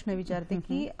मी हा प्रश्न विचारते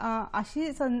की अशी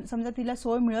समजा तिला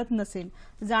सोय मिळत नसेल,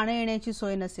 जाण्या येण्याची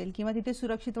सोय नसेल किंवा तिथे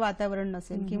सुरक्षित वातावरण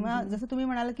नसेल, किंवा जसं तुम्ही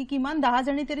म्हणाला की किमान 10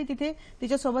 जणी तरी तिथे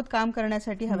तिच्यासोबत काम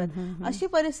करण्यासाठी हव्यात, अशी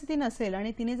परिस्थिती नसेल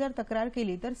आणि तिने जर तक्रार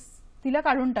केली तर तिला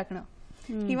काढून टाकणं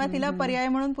किंवा तिला पर्याय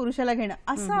म्हणून पुरुषाला घेणं,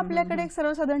 असं आपल्याकडे एक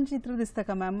सर्वसाधारण चित्र दिसतं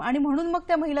का मॅम? आणि म्हणून मग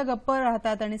त्या महिला गप्प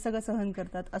राहतात आणि सगळं सहन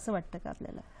करतात, असं वाटतं का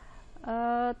आपल्याला?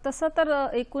 तसं तर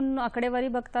एकूण आकडेवारी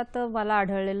बघता तर मला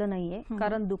आढळलेलं नाहीये,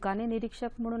 कारण दुकाने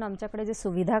निरीक्षक म्हणून आमच्याकडे जे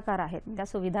सुविधाकार आहेत त्या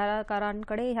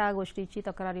सुविधाकारांकडे ह्या गोष्टीची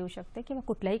तक्रार येऊ शकते, किंवा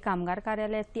कुठल्याही कामगार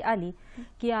कार्यालयात ती आली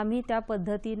की आम्ही त्या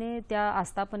पद्धतीने त्या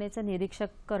आस्थापनेचं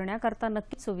निरीक्षक करण्याकरता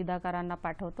नक्कीच सुविधाकारांना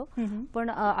पाठवतो.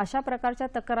 पण अशा प्रकारच्या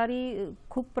तक्रारी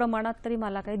खूप प्रमाणात तरी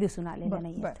मला काही दिसून आलेल्या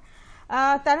नाही.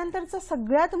 त्यानंतरचा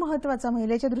सगळ्यात महत्वाचा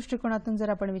महिलेच्या दृष्टिकोनातून जर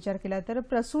आपण विचार केला तर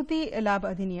प्रसूती लाभ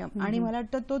अधिनियम, आणि मला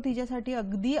वाटतं तो तिच्यासाठी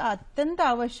अगदी अत्यंत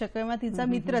आवश्यक किंवा तिचा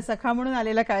मित्र, सखा म्हणून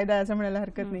आलेला कायदा असं म्हणायला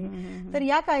हरकत नाही. तर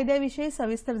या कायद्याविषयी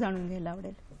सविस्तर जाणून घ्यायला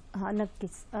आवडेल. हा,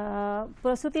 नक्कीच.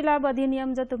 प्रसूती लाभ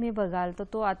अधिनियम जर तुम्ही बघाल तर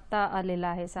तो आता आलेला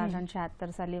आहे साधारण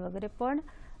 76 साली वगैरे, पण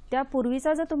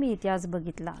त्यापूर्वीचा जर तुम्ही इतिहास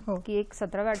बघितला की एक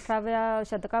 17व्या-18व्या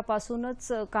शतकापासूनच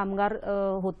कामगार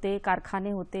होते,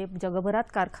 कारखाने होते,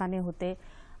 जगभरात कारखाने होते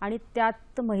आणि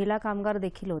त्यात महिला कामगार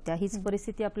देखील होत्या. हीच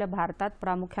परिस्थिती आपल्या भारतात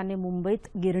प्रामुख्याने मुंबईत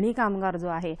गिरणी कामगार जो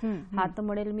आहे हा तर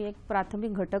म्हणेल मी एक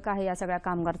प्राथमिक घटक आहे या सगळ्या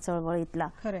कामगार चळवळीतला.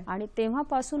 आणि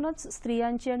तेव्हापासूनच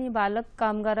स्त्रियांची आणि बालक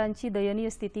कामगारांची दयनीय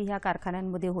स्थिती ह्या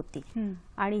कारखान्यांमध्ये होती.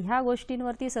 आणि ह्या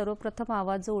गोष्टींवरती सर्वप्रथम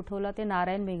आवाज जो उठवला ते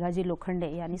नारायण मेघाजी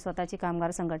लोखंडे यांनी स्वतःची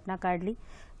कामगार संघटना काढली.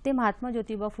 ते महात्मा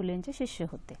ज्योतिबा फुलेंचे शिष्य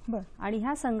होते. आणि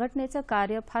ह्या संघटनेचं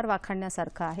कार्य फार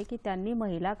वाखाणण्यासारखं आहे की त्यांनी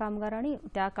महिला कामगार आणि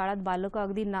त्या काळात बालक,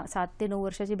 अगदी 7 ते 9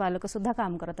 वर्षाची बालकं सुद्धा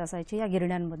काम करत असायची या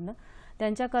गिरण्यांमधनं,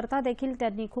 त्यांच्याकरता देखील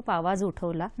त्यांनी खूप आवाज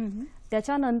उठवला.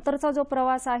 त्याच्यानंतरचा जो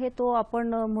प्रवास आहे तो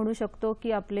आपण म्हणू शकतो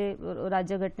की आपले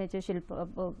राज्यघटनेचे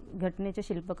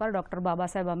शिल्पकार डॉक्टर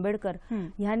बाबासाहेब आंबेडकर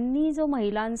यांनी जो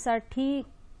महिलांसाठी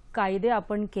कायदे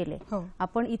आपण केले,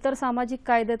 आपण इतर सामाजिक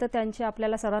कायदे तर त्यांचे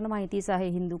आपल्याला सर्वांना माहितीच आहे,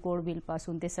 हिंदू कोड बिल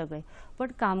पासून ते सगळे,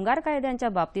 पण कामगार कायद्यांच्या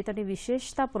बाबतीत आणि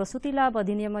विशेषतः प्रसूती लाभ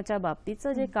अधिनियमाच्या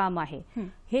बाबतीचं जे काम आहे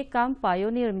हे काम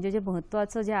पायोनियर म्हणजे जे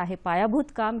महत्वाचं जे आहे पायाभूत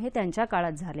काम हे त्यांच्या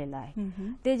काळात झालेलं आहे.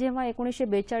 ते जेव्हा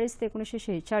 1942 ते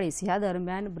 1946 ह्या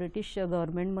दरम्यान ब्रिटिश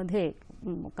गव्हर्नमेंटमध्ये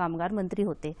कामगार मंत्री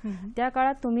होते, त्या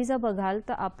काळात तुम्ही जर बघाल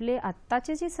तर आपले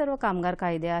आत्ताचे जे सर्व कामगार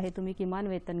कायदे आहे, तुम्ही किमान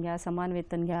वेतन घ्या, समान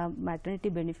वेतन घ्या, मॅटर्निटी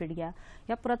बेनिफिट घ्या,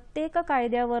 या प्रत्येक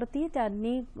कायद्यावरती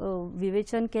त्यांनी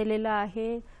विवेचन केलेलं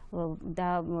आहे.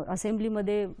 त्या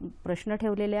असेंब्लीमध्ये प्रश्न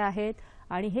ठेवलेले आहेत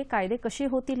आणि हे कायदे कसे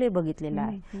होतील हे बघितलेलं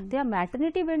आहे. त्या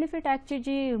मॅटर्निटी बेनिफिट ऍक्टची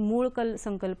जी मूळ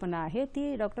संकल्पना आहे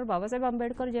ती डॉक्टर बाबासाहेब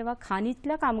आंबेडकर जेव्हा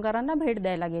खाणीतल्या कामगारांना भेट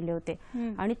द्यायला गेले होते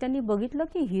आणि त्यांनी बघितलं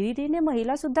की हिरिरीने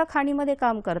महिला सुद्धा खाणीमध्ये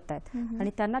काम करतायत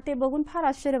आणि त्यांना ते बघून फार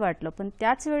आश्चर्य वाटलं. पण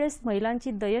त्याच वेळेस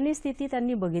महिलांची दयनीय स्थिती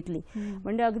त्यांनी बघितली.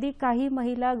 म्हणजे अगदी काही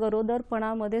महिला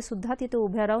गरोदरपणामध्ये सुद्धा तिथे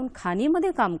उभ्या राहून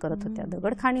खाणीमध्ये काम करत होत्या,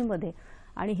 दगड खाणीमध्ये.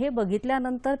 आणि हे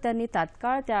बघितल्यानंतर त्यांनी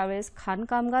तात्काळ त्यावेळेस खाण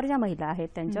कामगार ज्या महिला आहेत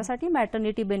त्यांच्यासाठी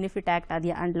मॅटर्निटी बेनिफिट ऍक्ट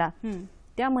आधी आणला.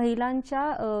 त्या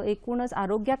महिलांच्या एकूणच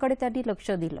आरोग्याकडे त्यांनी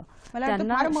लक्ष दिलं. मला वाटतं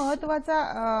फार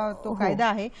महत्वाचा तो कायदा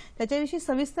आहे, त्याच्याविषयी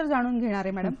सविस्तर जाणून घेणार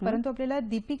आहे मॅडम. परंतु आपल्याला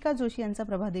दीपिका जोशी यांचा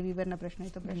प्रभादेवीवरनं प्रश्न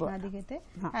येतो. प्रश्न आधी घेते.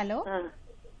 Hello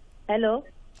hello.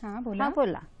 हा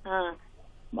बोला.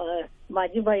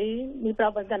 माझी बहीण मी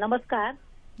नमस्कार.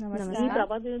 मी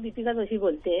प्रभादेवी दीपिका जोशी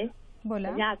बोलते. बोला.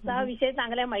 आजचा विषय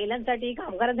चांगला आहे महिलांसाठी,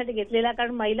 कामगारांसाठी घेतलेला,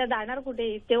 कारण महिला जाणार कुठे,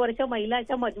 इतके वर्ष महिला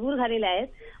अशा मजबूर झालेल्या आहेत.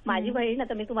 माझी बहीण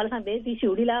आता मी तुम्हाला सांगते, ती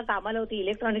शिवडीला कामाला होती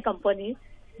इलेक्ट्रॉनिक कंपनी.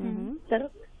 तर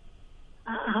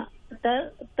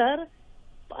तर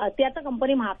ती आता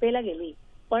कंपनी म्हापेला गेली,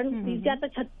 पण तिची आता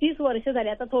 36 वर्ष झाली.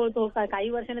 आता काही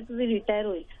वर्षाने तुझी रिटायर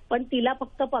होईल, पण तिला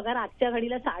फक्त पगार आजच्या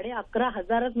घडीला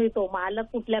 11,500 मिळतो. मालक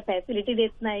कुठल्या फॅसिलिटी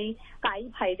देत नाही, काही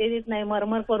फायदे देत नाही.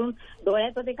 मरमर करून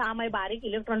डोळ्याचं ते काम आहे, बारीक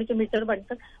इलेक्ट्रॉनिकचे मीटर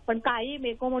बनतं, पण काही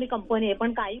मेकोमोनी कंपनी आहे,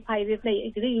 पण काही फायदे देत नाही.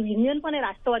 तिथे युनियन पण आहे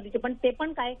राष्ट्रवादीचे, पण ते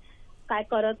पण काय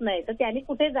करत नाही. तर त्यांनी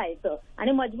कुठे जायचं?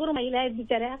 आणि मजबूर महिला आहेत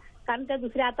बिचाऱ्या, कारण त्या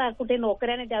दुसऱ्या आता कुठे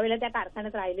नोकऱ्याने त्यावेळेला त्या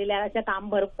कारखान्यात राहिलेल्या अशा काम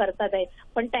करतात आहे,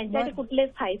 पण त्यांच्यासाठी कुठलेच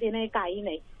फायदे नाही, काही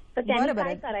नाही. तर त्यांनी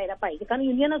काय करायला पाहिजे? कारण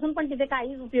युनियन असून पण तिथे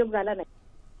काहीच उपयोग झाला नाही.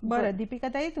 बरं दीपिका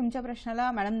ताई, तुमच्या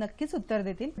प्रश्नाला मॅडम नक्कीच उत्तर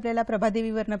देतील. आपल्याला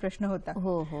प्रभादेवीवरनं प्रश्न होता.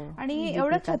 आणि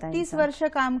एवढं 36 वर्ष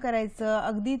काम करायचं,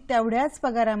 अगदी तेवढ्याच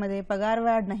पगारामध्ये,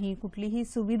 पगारवाढ नाही, कुठलीही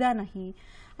सुविधा नाही,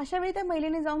 अशा वेळी त्या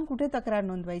महिलेने जाऊन कुठे तक्रार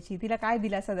नोंदवायची? तिला काय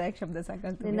दिलासादायक शब्द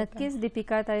सांगाल? नक्कीच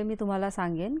दीपिका ताई, मी तुम्हाला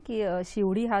सांगेन की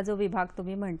शिवडी हा जो विभाग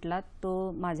तुम्ही म्हटलात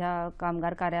तो माझ्या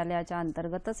कामगार कार्यालयाच्या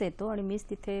अंतर्गतच येतो आणि मीच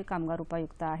तिथे कामगार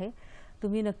उपायुक्त आहे.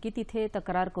 तुम्ही नक्की तिथे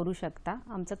तक्रार करू शकता.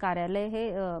 आमचं कार्यालय हे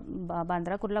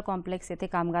बांद्रा कुर्ला कॉम्प्लेक्स येथे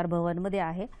कामगार भवनमध्ये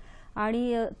आहे.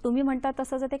 आणि तुम्ही म्हणता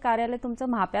तसं जर ते कार्यालय तुमचं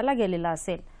म्हाप्याला गेलेलं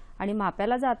असेल आणि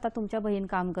म्हाप्याला जर आता तुमच्या बहीण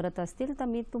काम करत असतील तर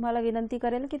मी तुम्हाला विनंती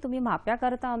करेल की तुम्ही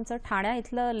म्हाप्याकरता आमचं ठाण्या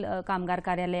इथलं कामगार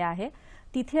कार्यालय आहे,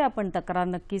 तिथे आपण तक्रार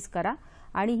नक्कीच करा.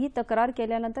 आणि ही तक्रार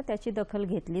केल्यानंतर त्याची दखल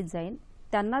घेतलीच जाईल.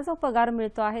 त्यांना जो पगार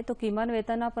मिळतो आहे तो किमान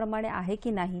वेतनाप्रमाणे आहे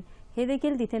की नाही हे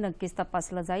देखील तिथे नक्कीच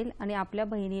तपासलं जाईल आणि आपल्या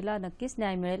बहिणीला नक्कीच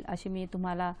न्याय मिळेल अशी मी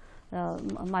तुम्हाला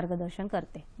मार्गदर्शन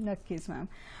करते. नक्कीच मॅम.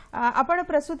 आपण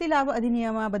प्रसूती लाभ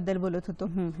अधिनियमाबद्दल बोलत होतो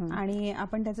आणि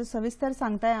आपण त्याचं सविस्तर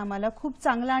सांगताय आम्हाला. खूप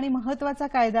चांगला आणि महत्वाचा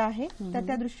कायदा आहे, तर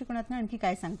त्या दृष्टिकोनातून आणखी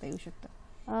काय सांगता येऊ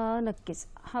शकतं? नक्कीच.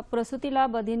 हा प्रसूती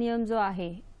लाभ अधिनियम जो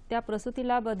आहे त्या प्रसूती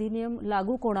लाभ अधिनियम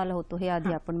लागू कोणाला होतो हे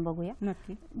आधी आपण बघूया.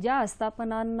 नक्की. ज्या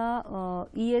आस्थापनांना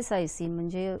ESIC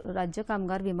म्हणजे राज्य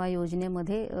कामगार विमा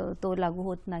योजनेमध्ये तो लागू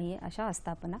होत नाहीये अशा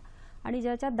आस्थापना आणि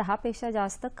ज्याच्यात 10 पेक्षा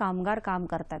जास्त कामगार काम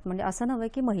करतात, म्हणजे असं नव्हे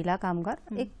की महिला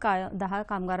कामगार, 10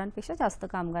 कामगारांपेक्षा जास्त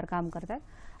कामगार काम करतात,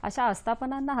 अशा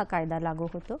आस्थापनांना हा कायदा लागू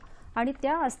होतो. आणि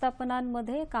त्या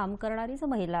आस्थापनांमध्ये काम करणारी जर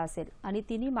महिला असेल आणि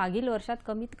तिने मागील वर्षात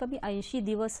कमीत कमी 80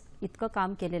 दिवस इतकं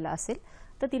काम केलेलं असेल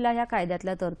तर तिला ह्या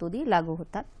कायद्यातल्या तरतुदी लागू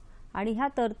होतात. आणि ह्या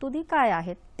तरतुदी काय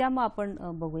आहेत त्या मग आपण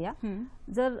बघूया.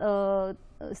 जर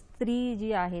स्त्री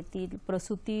जी आहे ती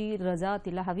प्रसूती रजा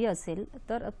तिला हवी असेल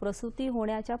तर प्रसूती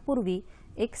होण्याच्या पूर्वी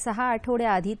एक 6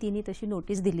 आठवड्याआधी तिने तशी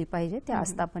नोटीस दिली पाहिजे त्या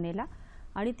आस्थापनेला.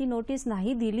 आणि ती नोटीस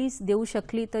नाही देऊ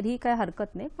शकली तरी काय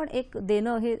हरकत नाही, पण एक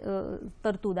देणं हे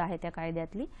तरतूद आहे त्या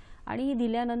कायद्यातली. आणि ही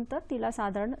दिल्यानंतर तिला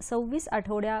साधारण 26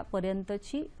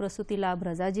 आठवड्यापर्यंतची प्रसूती लाभ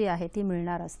रजा जी आहे ती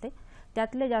मिळणार असते.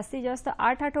 त्यातले जास्तीत जास्त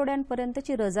 8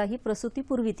 आठवड्यांपर्यंतची रजा ही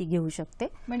प्रसूतीपूर्वी ती घेऊ शकते.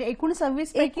 म्हणजे एकूण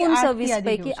 26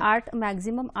 पैकी 8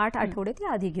 मॅक्झिमम 8 आठवडे ती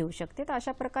आधी घेऊ शकते. तर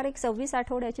अशा प्रकारे एक 26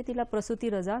 आठवड्याची तिला प्रसूती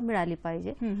रजा मिळाली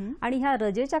पाहिजे. आणि ह्या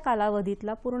रजेच्या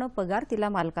कालावधीतला पूर्ण पगार तिला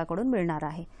मालकाकडून मिळणार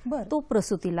आहे, तो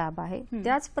प्रसूती लाभ आहे.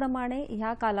 त्याचप्रमाणे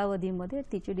ह्या कालावधीमध्ये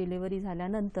तिची डिलिव्हरी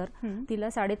झाल्यानंतर तिला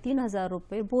 3,500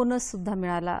 रुपये बोनस सुद्धा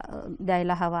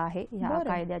द्यायला हवा आहे ह्या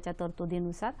कायद्याच्या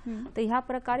तरतुदीनुसार. तर ह्या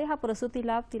प्रकारे हा प्रसूती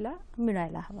लाभ तिला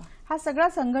मिळायला हवा. हा सगळा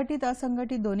संघटित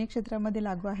असंघटित दोन्ही क्षेत्रामध्ये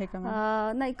लागू आहे का?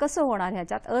 नाही, कसं होणार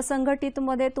ह्याच्यात? असंघटित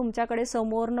मध्ये तुमच्याकडे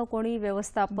समोरनं कोणी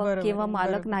व्यवस्थापक किंवा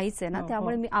मालक नाहीच आहे ना,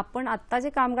 त्यामुळे आपण आता जे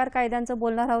कामगार कायद्यांचं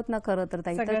बोलणार आहोत ना खरं तर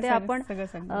ते आपण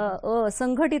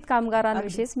असंघटित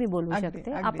कामगारांविषयीच मी बोलू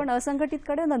शकते. आपण असंघटित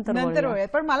कडे नंतर वळूया.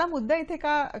 पण मला मुद्दा इथे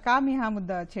का मी हा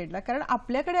मुद्दा छेडला, कारण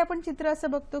आपल्याकडे आपण चित्र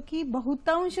असं बघतो की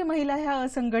बहुतांश महिला ह्या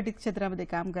असंघटित क्षेत्रामध्ये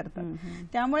काम करतात.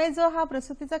 त्यामुळे जो हा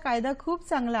प्रसूतीचा कायदा खूप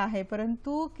चांगला आहे,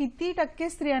 परंतु किती टक्के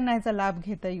स्त्रियांना याचा लाभ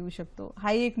घेता येऊ शकतो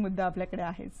हाही एक मुद्दा आपल्याकडे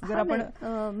आहे. जर आपण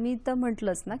मी तर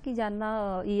म्हटलंच ना की ज्यांना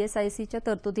ESICच्या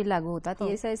तरतुदी लागू होतात,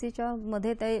 ESICच्या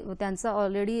मध्ये त्यांचं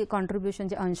ऑलरेडी कॉन्ट्रीब्युशन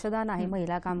जे अंशदान आहे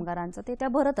महिला कामगारांचं ते त्या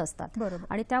भरत असतात.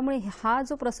 आणि त्यामुळे हा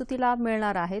जो प्रसूती लाभ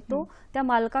मिळणार आहे तो त्या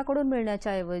मालकाकडून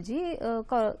मिळण्याच्या ऐवजी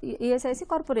ESIC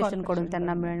कॉर्पोरेशन कडून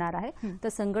त्यांना मिळणार आहे. तर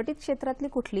संघटित क्षेत्रातली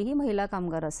कुठलीही महिला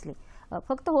कामगार असली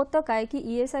फक्त होतं काय की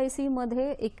ESIC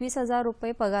मध्ये 21,000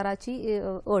 रुपये पगाराची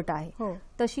अट आहे. हो.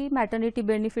 तशी मॅटर्निटी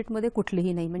बेनिफिट मध्ये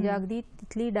कुठलीही नाही. म्हणजे अगदी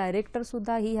तिथली डायरेक्टर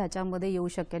सुद्धा ही ह्याच्यामध्ये येऊ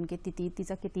शकेल की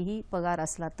तिचा कितीही पगार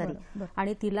असला तरी,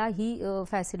 आणि तिला ही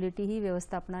फॅसिलिटी ही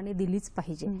व्यवस्थापनाने दिलीच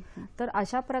पाहिजे. तर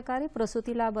अशा प्रकारे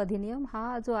प्रसूती लाभ अधिनियम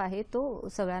हा जो आहे तो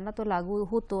सगळ्यांना तो लागू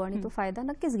होतो आणि तो फायदा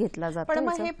नक्कीच घेतला जातो. पण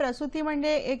मग हे प्रसूती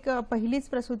म्हणजे एक पहिलीच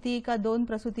प्रसूती का 2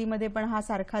 प्रसूतीमध्ये पण हा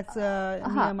सारखाच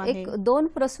नियम आहे? एक 2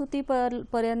 प्रसूती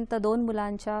पर्यंत 2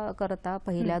 मुलांच्या करता,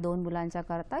 पहिल्या 2 मुलांच्या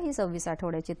करता ही 26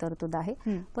 आठवड्याची तरतूद आहे.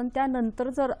 पण त्यानंतर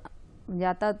जर म्हणजे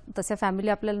आता तशा फॅमिली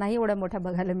आपल्याला नाही एवढ्या मोठ्या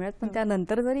बघायला मिळत, पण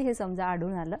त्यानंतर जरी हे समजा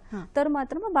आढळून आलं तर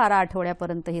मात्र मग 12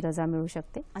 आठवड्यापर्यंत ही रजा मिळू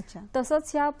शकते.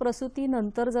 तसंच ह्या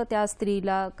प्रसूतीनंतर जर त्या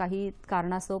स्त्रीला काही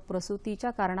कारणास्तव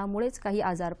प्रसूतीच्या कारणामुळेच काही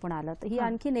आजारपण आलं तर ही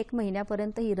आणखीन 1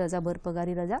 महिन्यापर्यंत ही रजा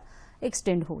भरपगारी रजा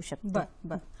एक्सटेंड होऊ शकते.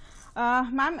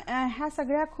 मॅम, ह्या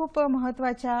सगळ्या खूप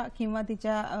महत्वाच्या किंवा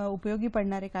तिच्या उपयोगी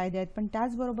पडणारे कायदे आहेत, पण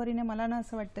त्याचबरोबरीने मला ना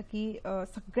असं वाटतं की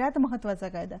सगळ्यात महत्वाचा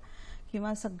कायदा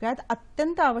किंवा सगळ्यात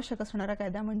अत्यंत आवश्यक असणारा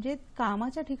कायदा म्हणजे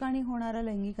कामाच्या ठिकाणी होणारा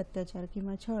लैंगिक अत्याचार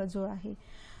किंवा छळ जो आहे,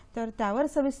 तर त्यावर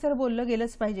सविस्तर बोललं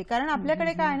गेलंच पाहिजे. कारण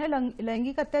आपल्याकडे काय आहे ना,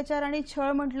 लैंगिक अत्याचार आणि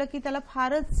छळ म्हटलं की त्याला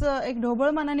फारच एक ढोबळ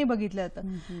मनाने बघितलं जातं.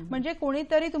 म्हणजे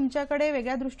कोणीतरी तुमच्याकडे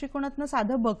वेगळ्या दृष्टिकोनातनं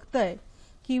साधं बघतंय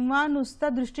किंवा नुसता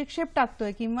दृष्टिक्षेप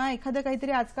टाकतोय किंवा एखादं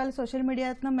काहीतरी आजकाल सोशल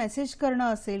मीडियातनं मेसेज करणं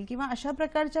असेल किंवा अशा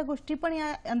प्रकारच्या गोष्टी पण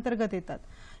या अंतर्गत येतात.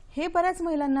 हे बऱ्याच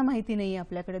महिलांना माहिती नाहीये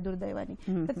आपल्याकडे दुर्दैवाने.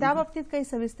 तर त्या बाबतीत काही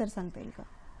सविस्तर सांगता येईल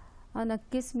का?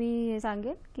 नक्कीच मी हे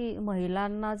सांगेन की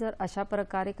महिलांना जर अशा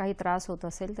प्रकारे काही त्रास होत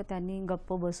असेल तर त्यांनी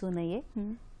गप्प बसू नये.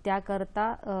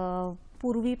 त्याकरता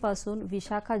पूर्वीपासून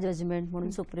विशाखा जजमेंट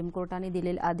म्हणून सुप्रीम कोर्टाने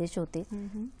दिलेले आदेश होते,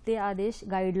 ते आदेश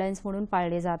गाईडलाईन्स म्हणून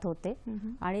पाळले जात होते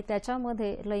आणि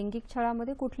त्याच्यामध्ये लैंगिक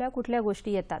छळामध्ये कुठल्या कुठल्या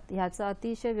गोष्टी येतात ह्याचं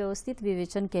अतिशय व्यवस्थित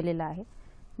विवेचन केलेलं आहे.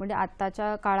 म्हणजे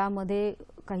आत्ताच्या काळामध्ये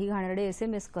काही घाणेरडे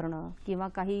SMS करणं किंवा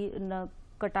काही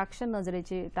कटाक्ष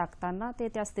नजरेचे टाकताना ते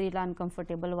त्या स्त्रीला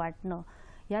अनकम्फर्टेबल वाटणं,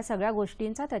 या सगळ्या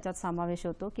गोष्टींचा त्याच्यात समावेश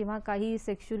होतो. किंवा काही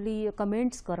सेक्शुअली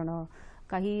कमेंट्स करणं,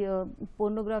 काही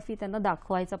पोर्नोग्राफी त्यांना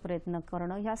दाखवायचा प्रयत्न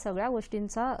करणं, ह्या सगळ्या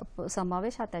गोष्टींचा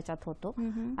समावेश हा त्याच्यात होतो.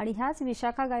 आणि ह्याच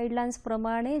विशाखा गाईडलाईन्स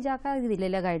प्रमाणे ज्या काय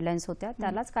दिलेल्या गाईडलाईन्स होत्या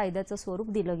त्यालाच कायद्याचं स्वरूप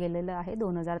दिलं गेलेलं आहे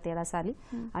 2013 साली.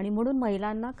 आणि म्हणून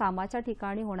महिलांना कामाच्या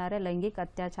ठिकाणी होणाऱ्या लैंगिक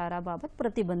अत्याचाराबाबत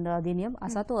प्रतिबंध अधिनियम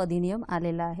असा तो अधिनियम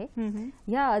आलेला आहे.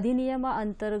 या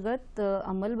अधिनियमाअंतर्गत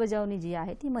अंमलबजावणी जी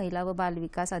आहे ती महिला व बाल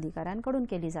विकास अधिकाऱ्यांकडून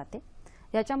केली जाते.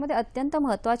 याच्यामध्ये अत्यंत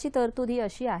महत्त्वाची तरतूद ही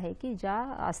अशी आहे की ज्या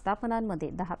आस्थापनांमध्ये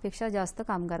 10 पेक्षा जास्त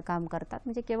कामगार काम करतात,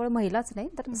 म्हणजे केवळ महिलाच नाही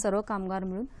तर सर्व कामगार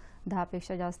मिळून 10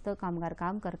 पेक्षा जास्त कामगार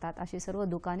काम करतात, अशी सर्व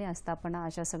दुकाने, आस्थापना,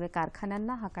 अशा सगळ्या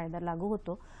कारखान्यांना हा कायदा लागू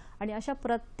होतो. आणि अशा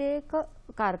प्रत्येक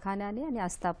कारखान्याने आणि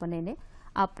आस्थापनेने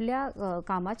आपल्या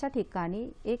कामाच्या ठिकाणी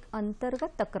एक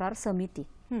अंतर्गत तक्रार समिती,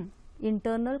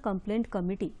 इंटरनल कंप्लेंट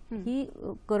कमिटी ही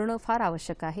करणं फार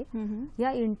आवश्यक आहे.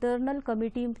 या इंटरनल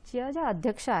कमिटीच्या ज्या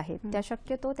अध्यक्ष आहेत त्या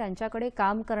शक्यतो त्यांच्याकडे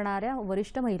काम करणाऱ्या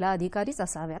वरिष्ठ महिला अधिकारीच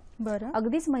असाव्यात.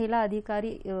 अगदीच महिला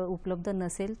अधिकारी उपलब्ध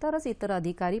नसेल तरच इतर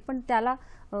अधिकारी, पण त्याला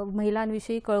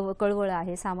महिलांविषयी कळवळ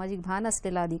आहे, सामाजिक भान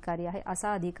असलेला अधिकारी आहे,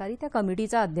 असा अधिकारी त्या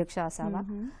कमिटीचा अध्यक्ष असावा.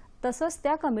 तसंच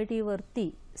त्या कमिटीवरती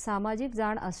सामाजिक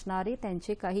जाण असणारे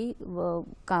त्यांचे काही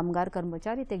कामगार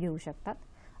कर्मचारी ते घेऊ शकतात.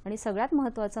 आणि सगळ्यात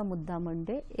महत्त्वाचा मुद्दा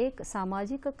म्हणजे एक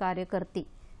सामाजिक कार्यकर्ती,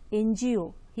 NGO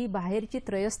ही बाहेरची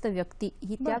त्रयस्थ व्यक्ती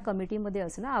ही त्या कमिटीमध्ये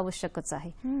असणं आवश्यकच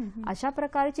आहे. अशा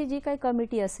प्रकारची जी काही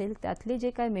कमिटी असेल त्यातले जे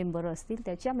काही मेंबर असतील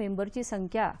त्याच्या मेंबरची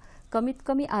संख्या कमीत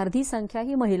कमी अर्धी संख्या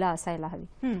ही महिला असायला हवी.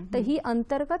 तर ही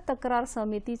अंतर्गत तक्रार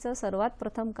समितीचं सर्वात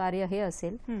प्रथम कार्य हे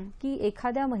असेल की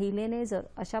एखाद्या महिलेने जर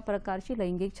अशा प्रकारची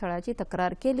लैंगिक छळाची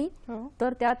तक्रार केली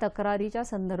तर त्या तक्रारीच्या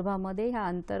संदर्भामध्ये ह्या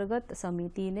अंतर्गत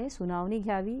समितीने सुनावणी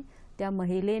घ्यावी. त्या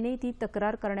महिलेने ती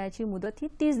तक्रार करण्याची मुदत ही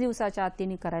 30 दिवसाच्या आत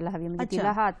तिने करायला हवी. म्हणजे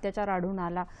तिला हा अत्याचार आढळून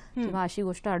आला किंवा अशी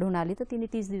गोष्ट आढळून आली तर तिने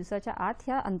 30 दिवसाच्या आत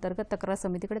ह्या अंतर्गत तक्रार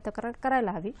समितीकडे तक्रार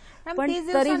करायला हवी. पण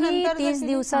तरीही 30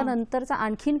 दिवसानंतरचा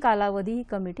आणखीन कालावधी ही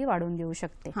कमिटी वाढवून देऊ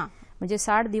शकते. म्हणजे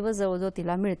 60 दिवस जवळजवळ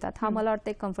तिला मिळतात. हा मला वाटतं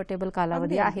एक कम्फर्टेबल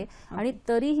कालावधी आहे. आणि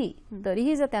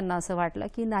तरीही जर त्यांना असं वाटलं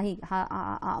की नाही,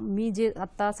 हा मी जे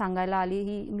आता सांगायला आली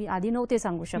ही मी आधी नव्हते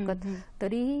सांगू शकत,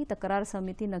 तरीही तक्रार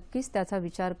समिती नक्कीच त्याचा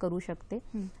विचार करू शकते.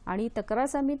 आणि तक्रार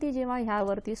समिती जेव्हा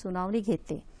ह्यावरती सुनावणी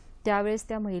घेते त्यावेळेस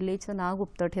त्या महिलेचं नाव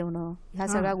गुप्त ठेवणं, ह्या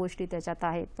सगळ्या गोष्टी त्याच्यात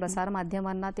आहेत. प्रसार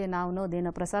माध्यमांना ते नाव न देणं,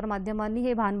 प्रसार माध्यमांनी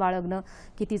हे भान बाळगणं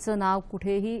की तिचं नाव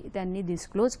कुठेही त्यांनी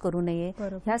डिस्क्लोज करू नये,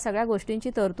 ह्या सगळ्या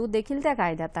गोष्टींची तरतूद देखील त्या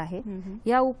कायद्यात आहे.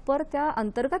 या उपर त्या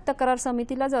अंतर्गत तक्रार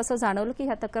समितीला जर असं जाणवलं की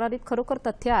ह्या तक्रारीत खरोखर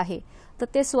तथ्य आहे, तर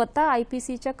ते स्वतः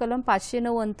IPCच्या कलम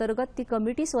 509 अंतर्गत ती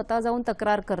कमिटी स्वतः जाऊन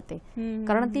तक्रार करते.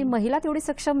 कारण ती महिला तेवढी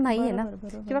सक्षम नाहीये ना,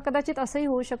 किंवा कदाचित असंही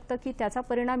होऊ शकतं की त्याचा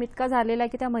परिणाम इतका झालेला आहे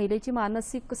की त्या महिलेची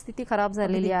मानसिक स्थिती खराब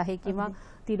झालेली आहे, किंवा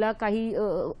तिला काही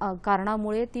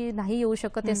कारणामुळे ती नाही येऊ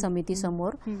शकत आहे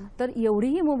समितीसमोर. तर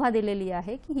एवढीही मुभा दिलेली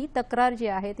आहे की ही तक्रार जी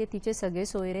आहे ते तिचे सगळे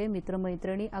सोयरे,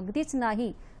 मित्रमैत्रिणी, अगदीच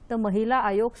नाही तर महिला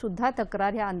आयोग सुद्धा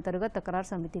तक्रार ह्या अंतर्गत तक्रार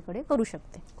समितीकडे करू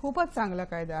शकते. खूपच चांगला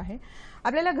कायदा आहे.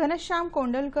 आपल्याला घनश्याम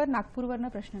कोंडलकर नागपूरवरनं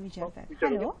प्रश्न विचारतात.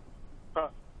 हॅलो.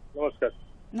 नमस्कार.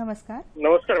 नमस्कार.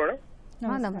 नमस्कार मॅडम.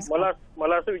 नमस्कार.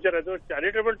 मला असं विचारायचं,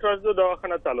 चॅरिटेबल ट्रस्ट जो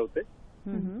दवाखाना चालवते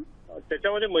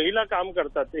त्याच्यामध्ये महिला काम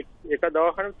करतात. एका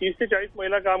दवाखान्यात 30 ते 40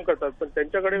 महिला काम करतात, पण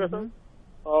त्यांच्याकडे कसं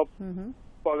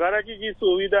पगाराची जी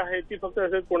सुविधा आहे ती फक्त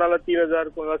असेल कोणाला 3,000,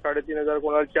 कोणाला 3,500,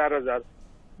 कोणाला 4,000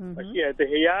 अशी आहे.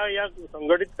 तर या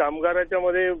संघटित कामगाराच्या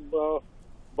मध्ये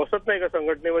बसत नाही का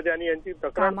संघटनेमध्ये, आणि यांची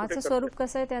तक्रार कामाचं स्वरूप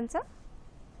कसं आहे त्यांचं?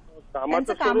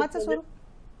 कामाचं स्वरूप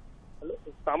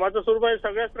कामाचं स्वरूप आहे,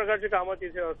 सगळ्याच प्रकारचे कामं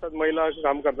तिथे असतात. महिला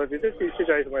काम करतात तिथे, 30 ते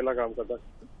 40 महिला काम करतात.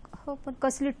 हो, पण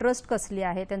कसली ट्रस्ट कसली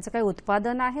आहे? त्यांचं काही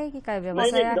उत्पादन आहे की काय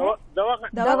व्यवसाय आहे?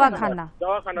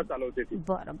 दवाखाना चालवते ती.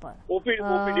 बरं बरं.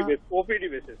 OPD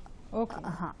basis.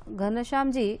 हा,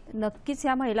 घनश्यामजी, नक्कीच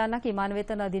ह्या महिलांना किमान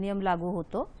वेतन अधिनियम लागू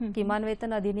होतो. किमान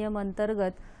वेतन अधिनियम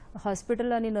अंतर्गत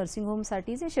हॉस्पिटल आणि नर्सिंग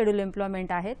होमसाठी जे शेड्यूल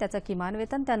एम्प्लॉयमेंट आहे त्याचं किमान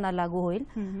वेतन त्यांना लागू होईल.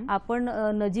 आपण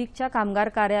नजीकच्या कामगार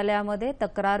कार्यालयामध्ये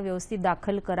तक्रार व्यवस्थित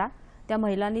दाखल करा. त्या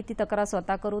महिलांनी ती तक्रार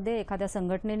स्वतः करू दे, एखाद्या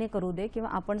संघटनेने करू दे, किंवा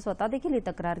आपण स्वतः देखील ही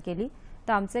तक्रार केली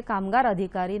तर आमचे कामगार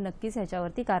अधिकारी नक्कीच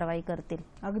ह्याच्यावरती कारवाई करतील.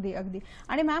 अगदी अगदी.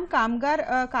 आणि मॅम, कामगार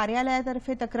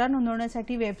कार्यालयातर्फे तक्रार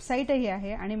नोंदवण्यासाठी वेबसाईटही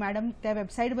आहे, आणि मॅडम त्या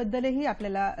वेबसाईटबद्दलही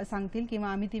आपल्याला सांगतील, किंवा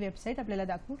आम्ही ती वेबसाईट आपल्याला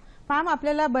दाखवू. मॅम,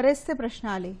 आपल्याला बरेचसे प्रश्न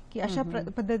आले की अशा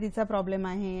पद्धतीचा प्रॉब्लेम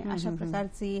आहे, अशा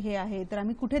प्रकारची हे आहे, तर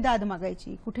आम्ही कुठे दाद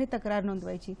मागायची, कुठे तक्रार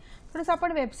नोंदवायची? थोडंसं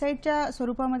आपण वेबसाईटच्या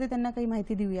स्वरूपामध्ये त्यांना काही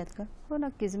माहिती देऊयात का? हो,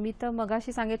 नक्कीच. मी तर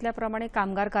मगाशी सांगितल्याप्रमाणे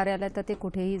कामगार कार्यालयात ते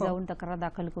कुठेही जाऊन तक्रार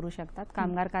दाखल करू शकतात.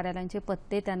 कामगार कार्यालयांचे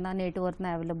पत्ते त्यांना नेटवरनं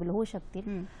अवेलेबल होऊ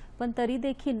शकतील, पण तरी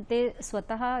देखील ते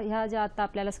स्वतः ह्या ज्या आता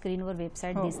आपल्याला स्क्रीनवर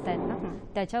वेबसाईट दिसत आहेत ना,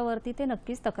 त्याच्यावरती ते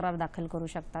नक्कीच तक्रार दाखल करू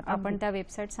शकतात. आपण त्या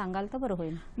वेबसाईट सांगाल तर बरं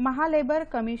होईल. महालेबर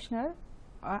कमिशनर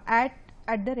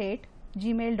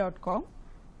 @gmail.com,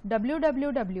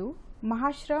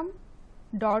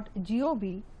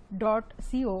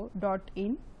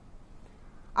 www.mahashram.gov.co.in,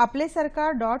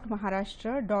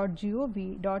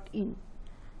 आपलेसरकार.महाराष्ट्र.gov.in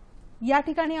या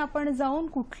ठिकाणी आपण जाऊन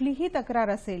कुठलीही तक्रार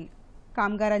असेल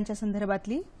कामगारांच्या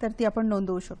संदर्भातली तर ती आपण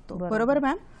नोंदवू शकतो. बरोबर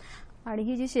मॅम? आणि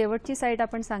ही जी शेवटची साईट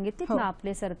आपण सांगितली ना,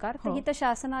 आपले सरकार, तर ही तर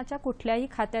शासनाच्या कुठल्याही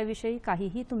खात्याविषयी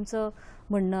काहीही तुमचं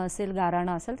म्हणणं असेल,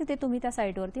 गाऱ्हाणं असेल, तर ते तुम्ही त्या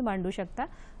साईटवरती मांडू शकता.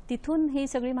 तिथून ही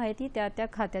सगळी माहिती त्या त्या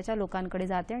खात्याच्या लोकांकडे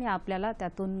जाते आणि आपल्याला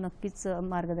त्यातून नक्कीच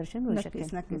मार्गदर्शन मिळू शकते.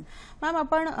 नक्कीच. मॅम,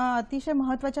 आपण अतिशय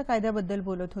महत्त्वाच्या कायद्याबद्दल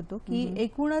बोलत होतो की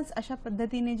एकूणच अशा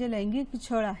पद्धतीने जे लैंगिक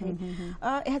छळ आहे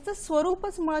ह्याचं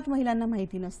स्वरूपच मुळात महिलांना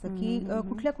माहिती नसतं की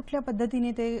कुठल्या कुठल्या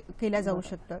पद्धतीने ते केल्या जाऊ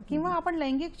शकतं, किंवा आपण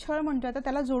लैंगिक छळ म्हणतो आता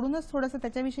त्याला जोडूनच थोडंसं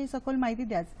त्याच्याविषयी सखोल माहिती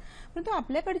द्याच. परंतु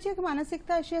आपल्याकडची एक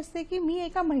मानसिकता अशी असते की मी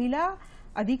एका महिला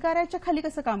अधिकाऱ्याच्या खाली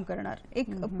कसं काम करणार,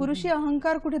 एक पुरुषी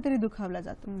अहंकार कुठेतरी दुखावला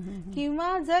जातो.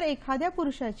 किंवा जर एखाद्या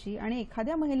पुरुषाची आणि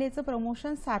एखाद्या महिलेचं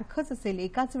प्रमोशन सारखंच असेल,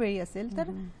 एकाच वेळी असेल, तर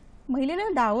महिलेला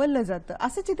डावललं जातं,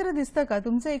 असं चित्र दिसतं का?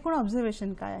 तुमचं एकूण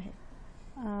ऑब्झर्वेशन काय आहे?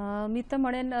 मी तर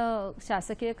म्हणेन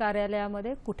शासकीय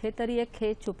कार्यालयामध्ये कुठेतरी एक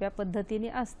हे छुप्या पद्धतीने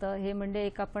असतं. हे म्हणजे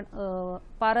एक आपण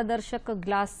पारदर्शक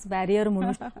ग्लास बॅरियर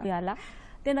म्हणून याला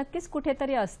ते नक्कीच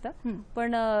कुठेतरी असतं,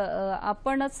 पण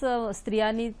आपणच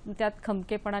स्त्रियांनी त्यात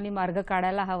खमकेपणाने मार्ग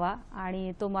काढायला हवा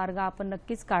आणि तो मार्ग आपण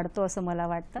नक्कीच काढतो असं मला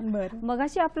वाटतं.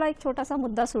 मगाशी आपला एक छोटासा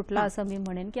मुद्दा सुटला असं मी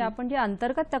म्हणेन की आपण जी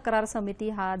अंतर्गत तक्रार समिती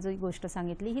हा जो गोष्ट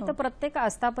सांगितली ही तर प्रत्येक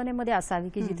आस्थापनेमध्ये असावी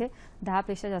की जिथे 10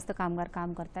 पेक्षा जास्त कामगार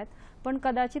काम करतात. पण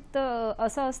कदाचित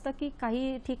असं असतं की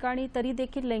काही ठिकाणी तरी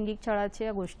देखील लैंगिक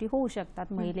छळाच्या गोष्टी होऊ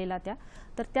शकतात महिलेला त्या,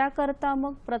 तर त्याकरता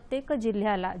मग प्रत्येक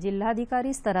जिल्ह्याला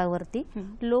जिल्हाधिकारी स्तरावरती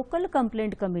लोकल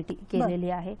कंप्लेंट कमिटी केलेली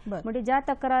आहे. म्हणजे ज्या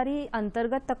तक्रारी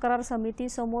अंतर्गत तक्रार समिती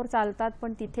समोर चालतात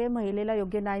पण तिथे महिलेला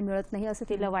योग्य न्याय मिळत नाही असं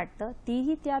तिला वाटतं,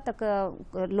 तीही त्या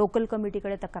लोकल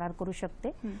कमिटीकडे तक्रार करू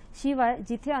शकते. शिवाय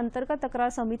जिथे अंतर्गत तक्रार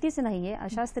समितीच नाहीये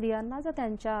अशा स्त्रियांना जर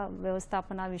त्यांच्या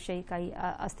व्यवस्थापनाविषयी काही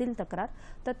असतील तक्रार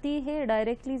तर ती हे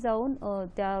डायरेक्टली जाऊन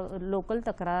त्या लोकल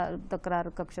तक्रार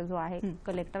कक्ष जो आहे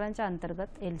कलेक्टरांच्या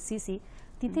अंतर्गत LCC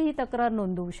तिथे ही तक्रार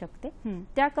नोंदवू शकते.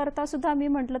 त्याकरता सुद्धा मी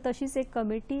म्हटलं तशीच एक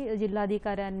कमिटी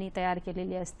जिल्हाधिकाऱ्यांनी तयार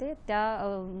केलेली असते.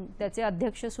 त्याचे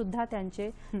अध्यक्ष सुद्धा त्यांचे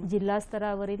जिल्हा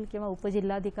स्तरावरील किंवा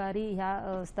उपजिल्हाधिकारी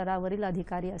ह्या स्तरावरील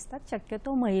अधिकारी असतात.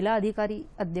 शक्यतो महिला अधिकारी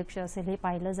अध्यक्ष असेल हे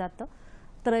पाहिलं जातं.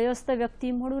 त्रयस्थ व्यक्ती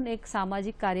म्हणून एक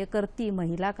सामाजिक कार्यकर्ती,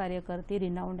 महिला कार्यकर्ती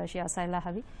रिनाऊंड अशी असायला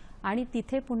हवी आणि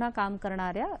तिथे पुन्हा काम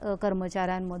करणाऱ्या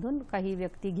कर्मचाऱ्यांमधून काही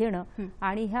व्यक्ती घेणं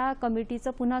आणि ह्या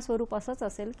कमिटीचं पुन्हा स्वरूप असंच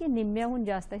असेल की निम्म्याहून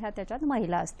जास्त ह्या त्याच्यात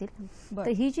महिला असतील. तर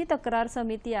ही जी तक्रार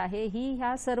समिती आहे ही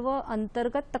ह्या सर्व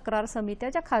अंतर्गत तक्रार समित्या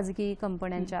ज्या खाजगी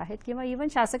कंपन्यांच्या आहेत किंवा इव्हन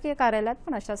शासकीय कार्यालयात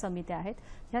पण अशा समित्या आहेत,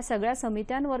 ह्या सगळ्या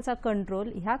समित्यांवरचा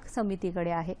कंट्रोल ह्या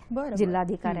समितीकडे आहे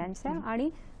जिल्हाधिकाऱ्यांच्या. आणि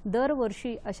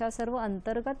दरवर्षी अशा सर्व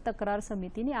अंतर्गत तक्रार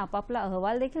समितीने आपापला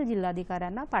अहवाल देखील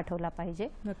जिल्हाधिकाऱ्यांना पाठवला पाहिजे.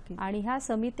 आणि ह्या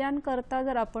समित्यांकरता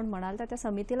जर आपण म्हणाल तर त्या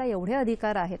समितीला एवढे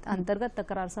अधिकार आहेत अंतर्गत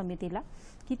तक्रार समितीला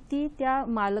की ती त्या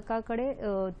मालकाकडे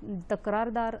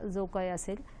तक्रारदार जो काही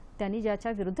असेल त्यांनी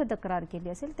ज्याच्या विरुद्ध तक्रार केली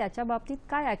असेल त्याच्या बाबतीत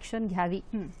काय ऍक्शन घ्यावी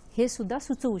हे सुद्धा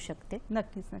सुचवू शकते.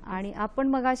 नक्कीच. आणि आपण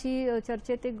मगाशी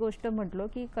चर्चेत एक गोष्ट म्हटलो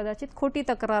की कदाचित खोटी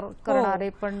तक्रार करणारे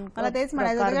पण मला तेच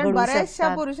म्हणायचं, कारण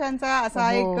बऱ्याचशा पुरुषांचा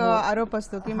असा एक आरोप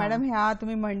असतो की मॅडम ह्या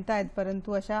तुम्ही म्हणतायत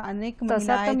परंतु अशा अनेक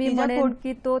महिला आहेत मी म्हणेन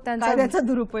की तो त्यांचा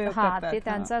दुरुपयोग करतात. ते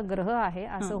त्यांचा ग्रह आहे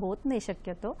असं होत नाही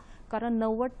शक्यतो. कारण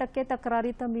 90%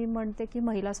 तक्रारी तर मी म्हणते की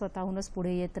महिला स्वतःहूनच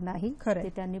पुढे येत नाही. ते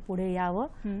त्यांनी पुढे यावं.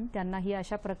 त्यांना ही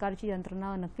अशा प्रकारची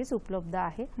यंत्रणा नक्कीच उपलब्ध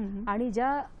आहे. आणि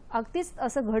ज्या अगदीच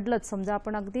असं घडलंच, समजा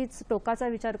आपण अगदीच टोकाचा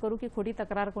विचार करू की खोटी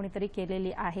तक्रार कोणीतरी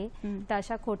केलेली आहे, तर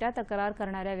अशा खोट्या तक्रार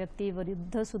करणाऱ्या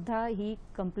व्यक्तीविरुद्ध सुद्धा ही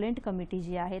कंप्लेंट कमिटी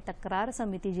जी आहे, तक्रार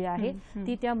समिती जी आहे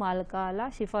ती त्या मालकाला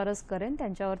शिफारस करेन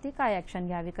त्यांच्यावरती काय ऍक्शन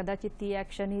घ्यावी. कदाचित ती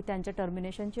ऍक्शन ही त्यांच्या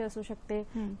टर्मिनेशनची असू शकते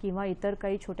किंवा इतर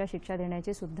काही छोट्या शिक्षा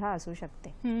देण्याची सुद्धा असू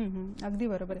शकते. अगदी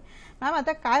बरोबर आहे मॅम.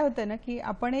 आता काय होतं ना की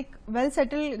आपण एक वेल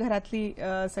सेटल घरातली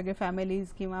सगळे फॅमिलीज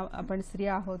किंवा आपण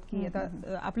स्त्रिया आहोत की आता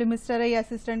आपले मिस्टरही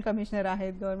असिस्टंट कमिशनर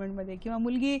आहेत गव्हर्नमेंटमध्ये किंवा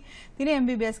मुलगी तिने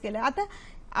MBBS केलं. आता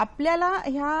आपल्याला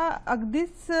ह्या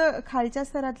अगदीच खालच्या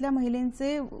स्तरातल्या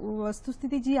महिलांचे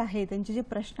वस्तुस्थिती जी आहे, त्यांचे जे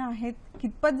प्रश्न आहेत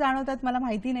कितपत जाणवतात मला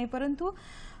माहिती नाही, परंतु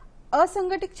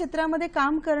असंघटित क्षेत्रामध्ये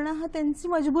काम करणं हा त्यांची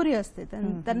मजबुरी असते,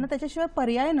 त्यांना त्याच्याशिवाय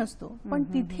पर्याय नसतो. पण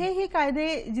तिथे हे कायदे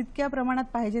जितक्या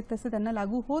प्रमाणात पाहिजेत तसे त्यांना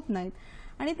लागू होत नाहीत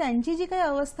आणि त्यांची जी काही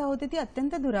अवस्था होती ती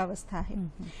अत्यंत दुरावस्था आहे.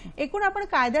 एकूण आपण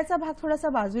कायद्याचा भाग थोडासा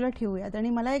बाजूला ठेवूयात आणि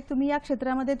मला एक, तुम्ही या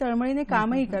क्षेत्रामध्ये तळमळीने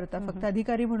कामही करता, फक्त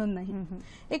अधिकारी म्हणून नाही.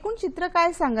 एकूण चित्र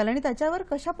काय सांगाल आणि त्याच्यावर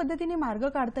कशा पद्धतीने मार्ग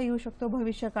काढता येऊ शकतो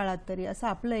भविष्य काळात तरी, असं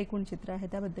आपलं एकूण चित्र आहे,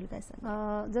 त्याबद्दल काय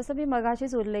सांगाल? जसं मी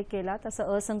मगाशीच उल्लेख केला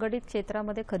तसं असंघटित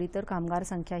क्षेत्रामध्ये खरी तर कामगार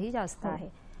संख्या ही जास्त आहे.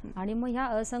 आणि मग ह्या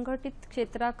असंघटित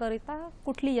क्षेत्राकरिता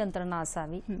कुठली यंत्रणा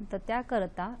असावी, तर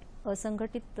त्याकरता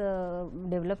असंघटित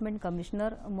डेव्हलपमेंट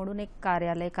कमिशनर म्हणून एक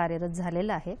कार्यालय कार्यरत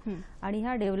झालेलं आहे. आणि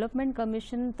ह्या डेव्हलपमेंट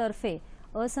कमिशन तर्फे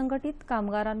असंघटित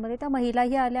कामगारांमध्ये त्या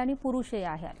महिलाही आल्या आणि पुरुषही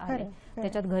आले.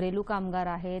 त्याच्यात घरेलू कामगार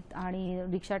आहेत आणि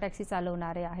रिक्षा टॅक्सी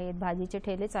चालवणारे आहेत, भाजीचे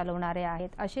ठेले चालवणारे आहेत,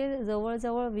 असे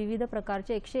जवळजवळ विविध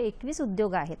प्रकारचे 121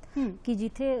 उद्योग आहेत की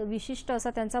जिथे विशिष्ट असा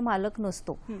त्यांचा मालक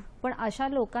नसतो. पण अशा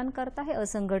लोकांकरता हे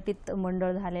असंघटित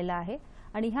मंडळ झालेलं आहे.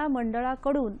 आणि ह्या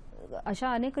मंडळाकडून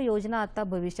अशा अनेक योजना आता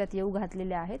भविष्यात येऊ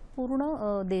घातलेल्या आहेत पूर्ण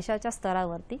देशाच्या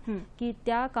स्तरावरती की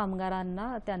त्या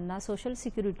कामगारांना त्यांना सोशल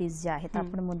सिक्युरिटीज ज्या आहेत,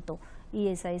 आपण म्हणतो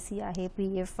ESIC आहे,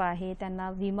 PF आहे, त्यांना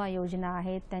विमा योजना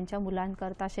आहेत, त्यांच्या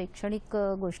मुलांकरता शैक्षणिक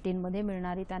गोष्टींमध्ये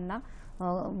मिळणारी त्यांना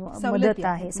मदत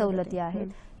आहे, सवलती आहेत.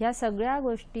 ह्या सगळ्या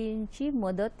गोष्टींची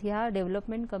मदत ह्या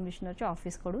डेव्हलपमेंट कमिशनरच्या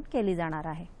ऑफिसकडून केली जाणार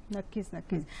आहे. नक्कीच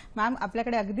नक्कीच. मॅम,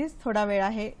 आपल्याकडे अगदीच थोडा वेळ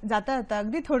आहे, जाता जाता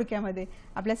अगदी थोडक्यामध्ये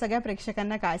आपल्या सगळ्या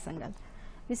प्रेक्षकांना काय सांगाल?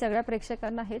 मी सगळ्या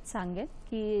प्रेक्षकांना हेच सांगेन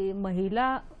की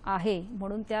महिला आहे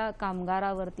म्हणून त्या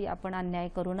कामगारावरती आपण अन्याय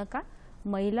करू नका.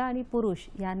 महिला आणि पुरुष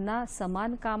यांना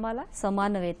समान कामाला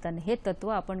समान वेतन हे तत्व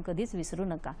आपण कधीच विसरू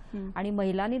नका. आणि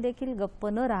महिलांनी देखील गप्प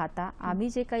न राहता आम्ही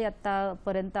जे काही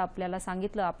आतापर्यंत आपल्याला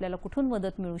सांगितलं, आपल्याला कुठून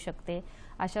मदत मिळू शकते,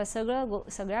 अशा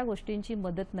सगळ्या गोष्टींची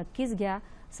मदत नक्कीच घ्या.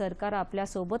 सरकार आपल्या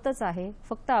सोबतच आहे,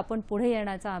 फक्त आपण पुढे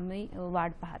येण्याचा आम्ही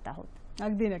वाट पाहत आहोत.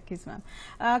 अगदी नक्कीच मॅम.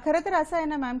 खरं तर असं आहे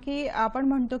ना मॅम की आपण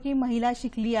म्हणतो की महिला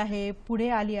शिकली आहे, पुढे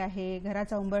आली आहे,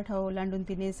 घराचा उंबरठा ओलांडून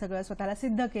तिने सगळं स्वतःला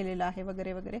सिद्ध केलेलं आहे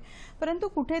वगैरे वगैरे, परंतु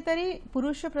कुठेतरी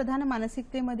पुरुष प्रधान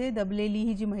मानसिकतेमध्ये दबलेली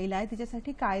ही जी महिला आहे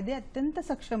तिच्यासाठी कायदे अत्यंत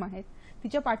सक्षम आहेत,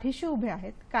 तिच्या पाठीशी उभे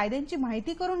आहेत. कायद्यांची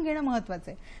माहिती करून घेणं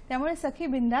महत्वाचं आहे. त्यामुळे सखी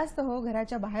बिनधास्त हो,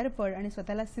 घराच्या बाहेर पड आणि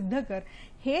स्वतःला सिद्ध कर,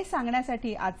 हे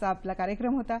सांगण्यासाठी आजचा आपला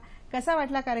कार्यक्रम होता. कसा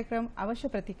वाटला कार्यक्रम? अवश्य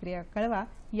प्रतिक्रिया कळवा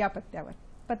या पत्त्यावर.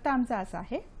 पत्ता आमचा असा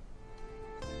आहे,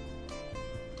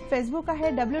 फेसबुक आहे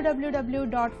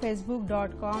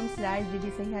www.facebook.com/dd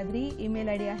सह्याद्री. ईमेल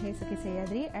आयडी आहे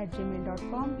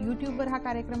sakhisayadri@gmail.com. यूट्यूबवर हा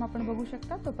कार्यक्रम आपण बघू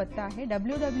शकता. तो पत्ता आहे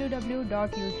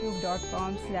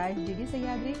www.youtube.com/dd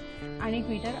सह्याद्री आणि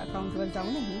ट्विटर अकाउंटवर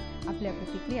जाऊनही आपल्या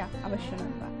प्रतिक्रिया अवश्य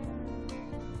नोंदवा.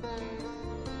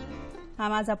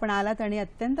 आज आपण आलात आणि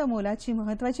अत्यंत मोलाची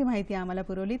महत्वाची माहिती आम्हाला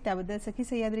पुरवली त्याबद्दल सखी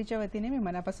सह्याद्रीच्या वतीने मी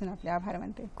मनापासून आपले आभार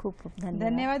मानते. खूप खूप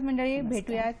धन्यवाद मंडळी.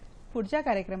 भेटूयात पुढच्या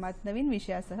कार्यक्रमात नवीन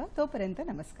विषयासह. तोपर्यंत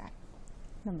नमस्कार.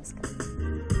 नमस्कार.